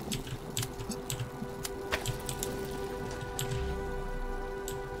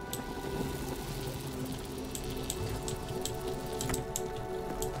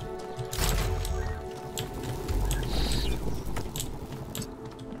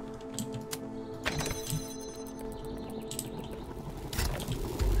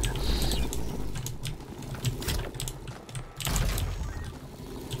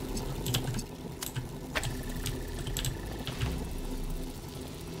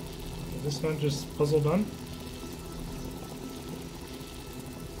 This one just puzzle done?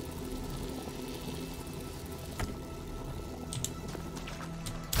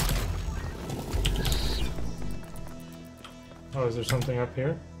 Oh, is there something up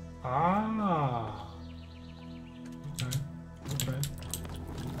here? Ah! Okay, okay.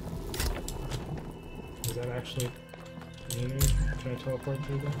 Is that actually meaning? Can I teleport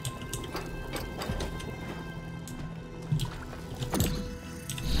through that?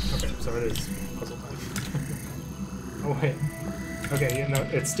 So it is puzzle time. Oh wait. Okay, yeah, no,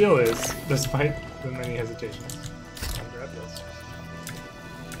 it still is, despite the many hesitations. I'll grab this.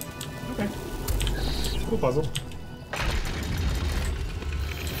 Okay. Cool puzzle.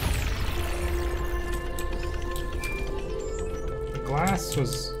 The glass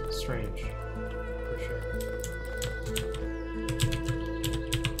was strange, for sure.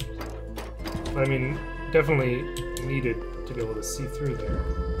 I mean, definitely needed to be able to see through there.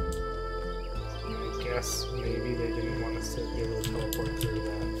 I guess maybe they didn't want us to be able to teleport through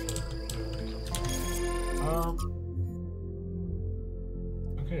that for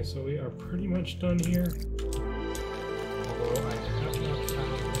okay, so we are pretty much done here. Although I have not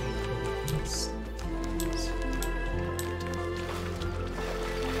found any points.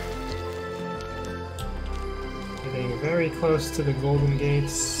 Getting very close to the golden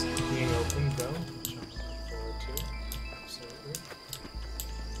gates being opened, though. Which I'm looking forward to. Absolutely.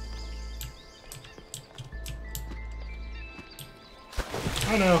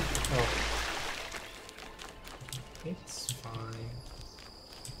 Oh no! Oh. It's fine.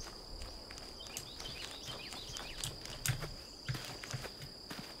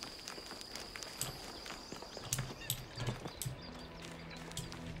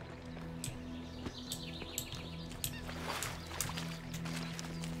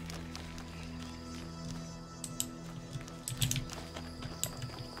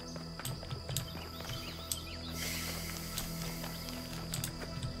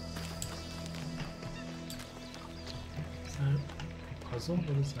 Puzzle?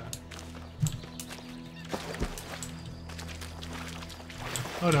 What is that?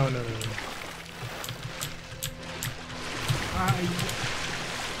 Oh no, no, no, no. Ay.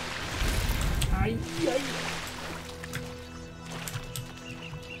 Ay, ay.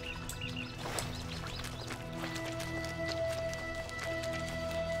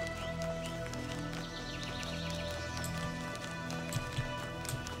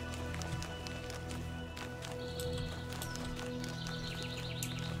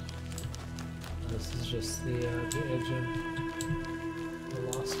 This is just the edge of the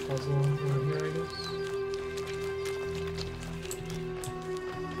lost puzzle over here, I guess.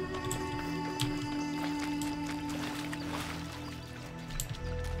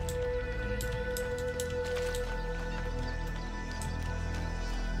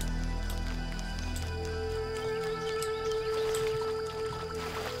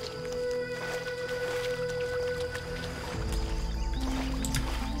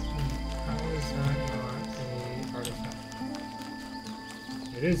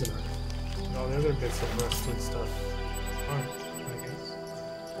 It is an artifact. And all the other bits of rusted stuff aren't, I guess.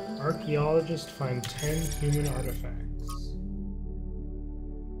 Archaeologists find 10 human artifacts.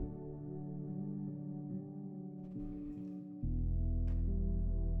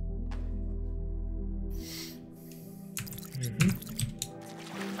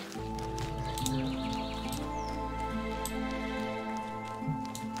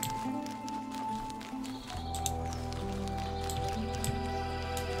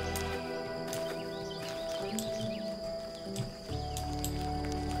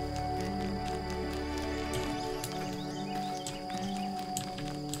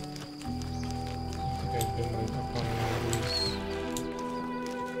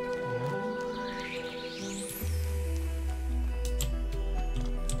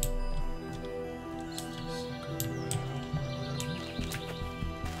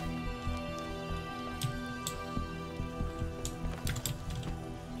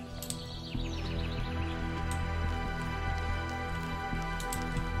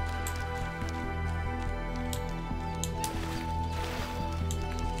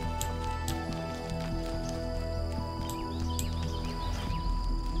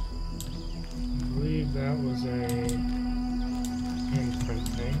 That was a handprint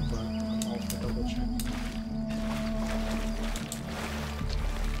thing, but I'm all for double checking.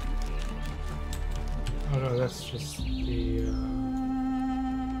 Oh no, that's just the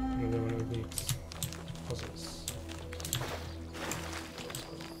another one of these puzzles.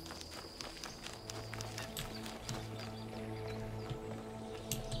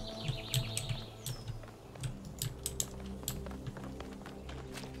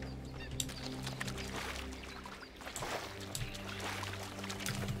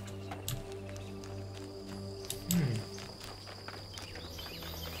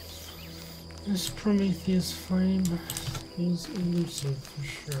 This Prometheus flame is elusive for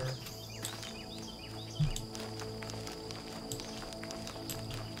sure.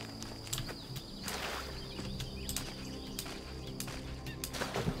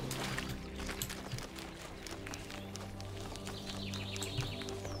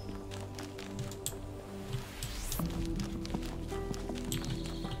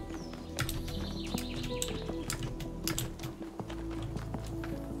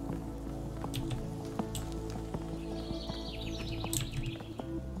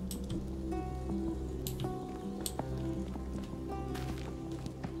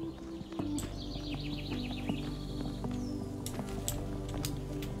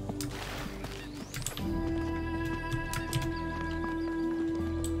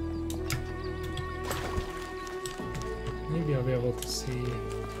 Maybe I'll be able to see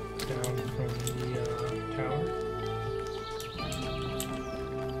down from the tower.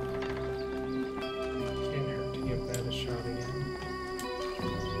 Can't hurt to give that a shot again.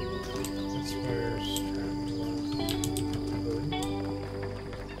 That's where Stratton was, I believe.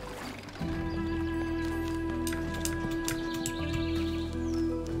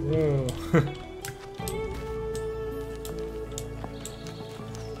 Whoa.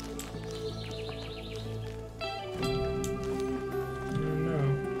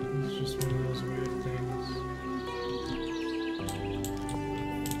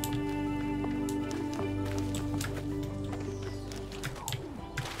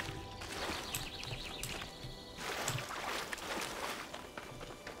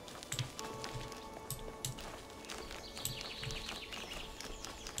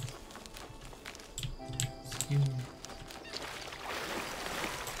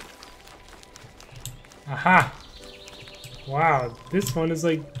 Aha! Wow, this one is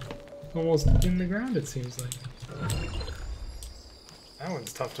like almost in the ground, it seems like. That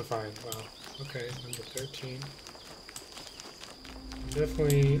one's tough to find. Wow. Okay, number 13. I'm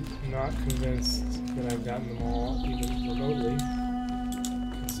definitely not convinced that I've gotten them all, even remotely,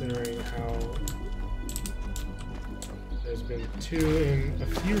 considering how there's been 2 in a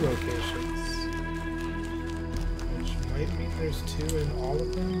few locations. Might mean there's 2 in all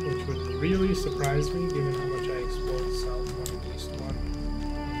of them, which would really surprise me given how much I explored South 1 and East 1 in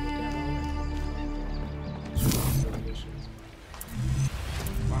the demo.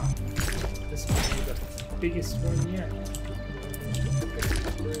 Wow, this might be the biggest one yet.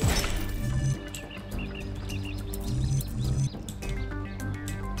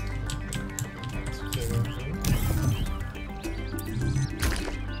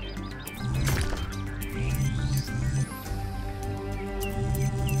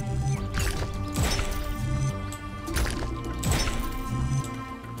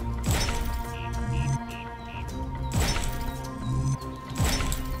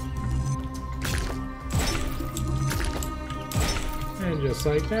 Just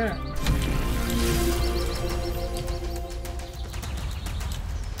like that.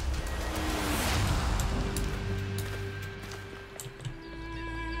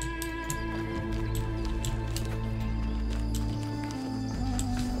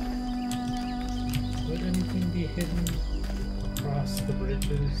 Would anything be hidden across the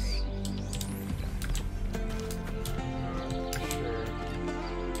bridges?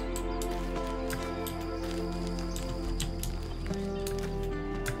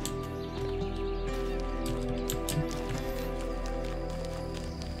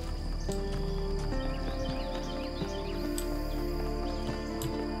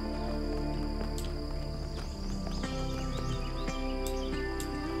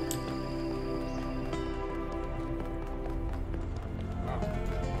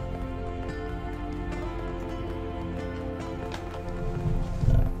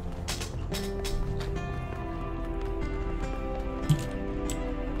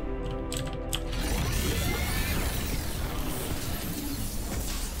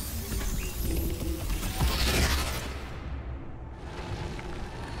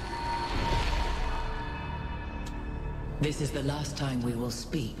 This is the last time we will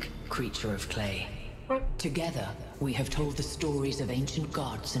speak, creature of clay. Together, we have told the stories of ancient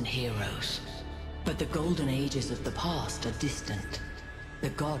gods and heroes. But the golden ages of the past are distant.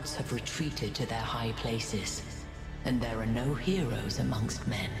 The gods have retreated to their high places, and there are no heroes amongst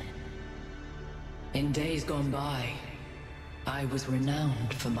men. In days gone by, I was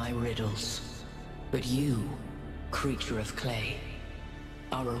renowned for my riddles. But you, creature of clay,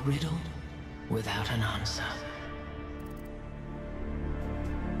 are a riddle without an answer.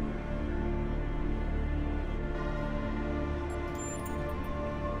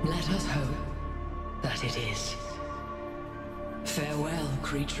 Let us hope that it is. Farewell,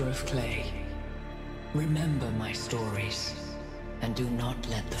 creature of clay. Remember my stories, and do not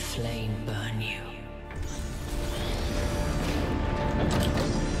let the flame burn you.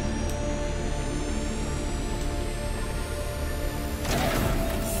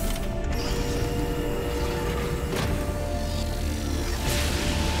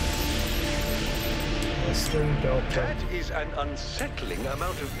 That is an unsettling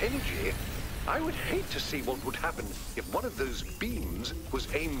amount of energy. I would hate to see what would happen if one of those beams was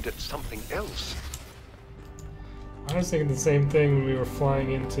aimed at something else. I was thinking the same thing when we were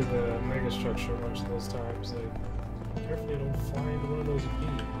flying into the megastructure a bunch of those times. Like, carefully don't fly into one of those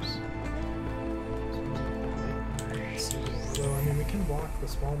beams. So, I mean, we can block the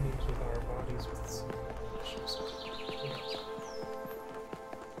small beams with our bodies with some issues.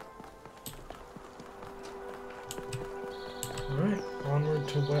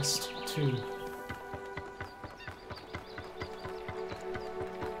 Quest 2.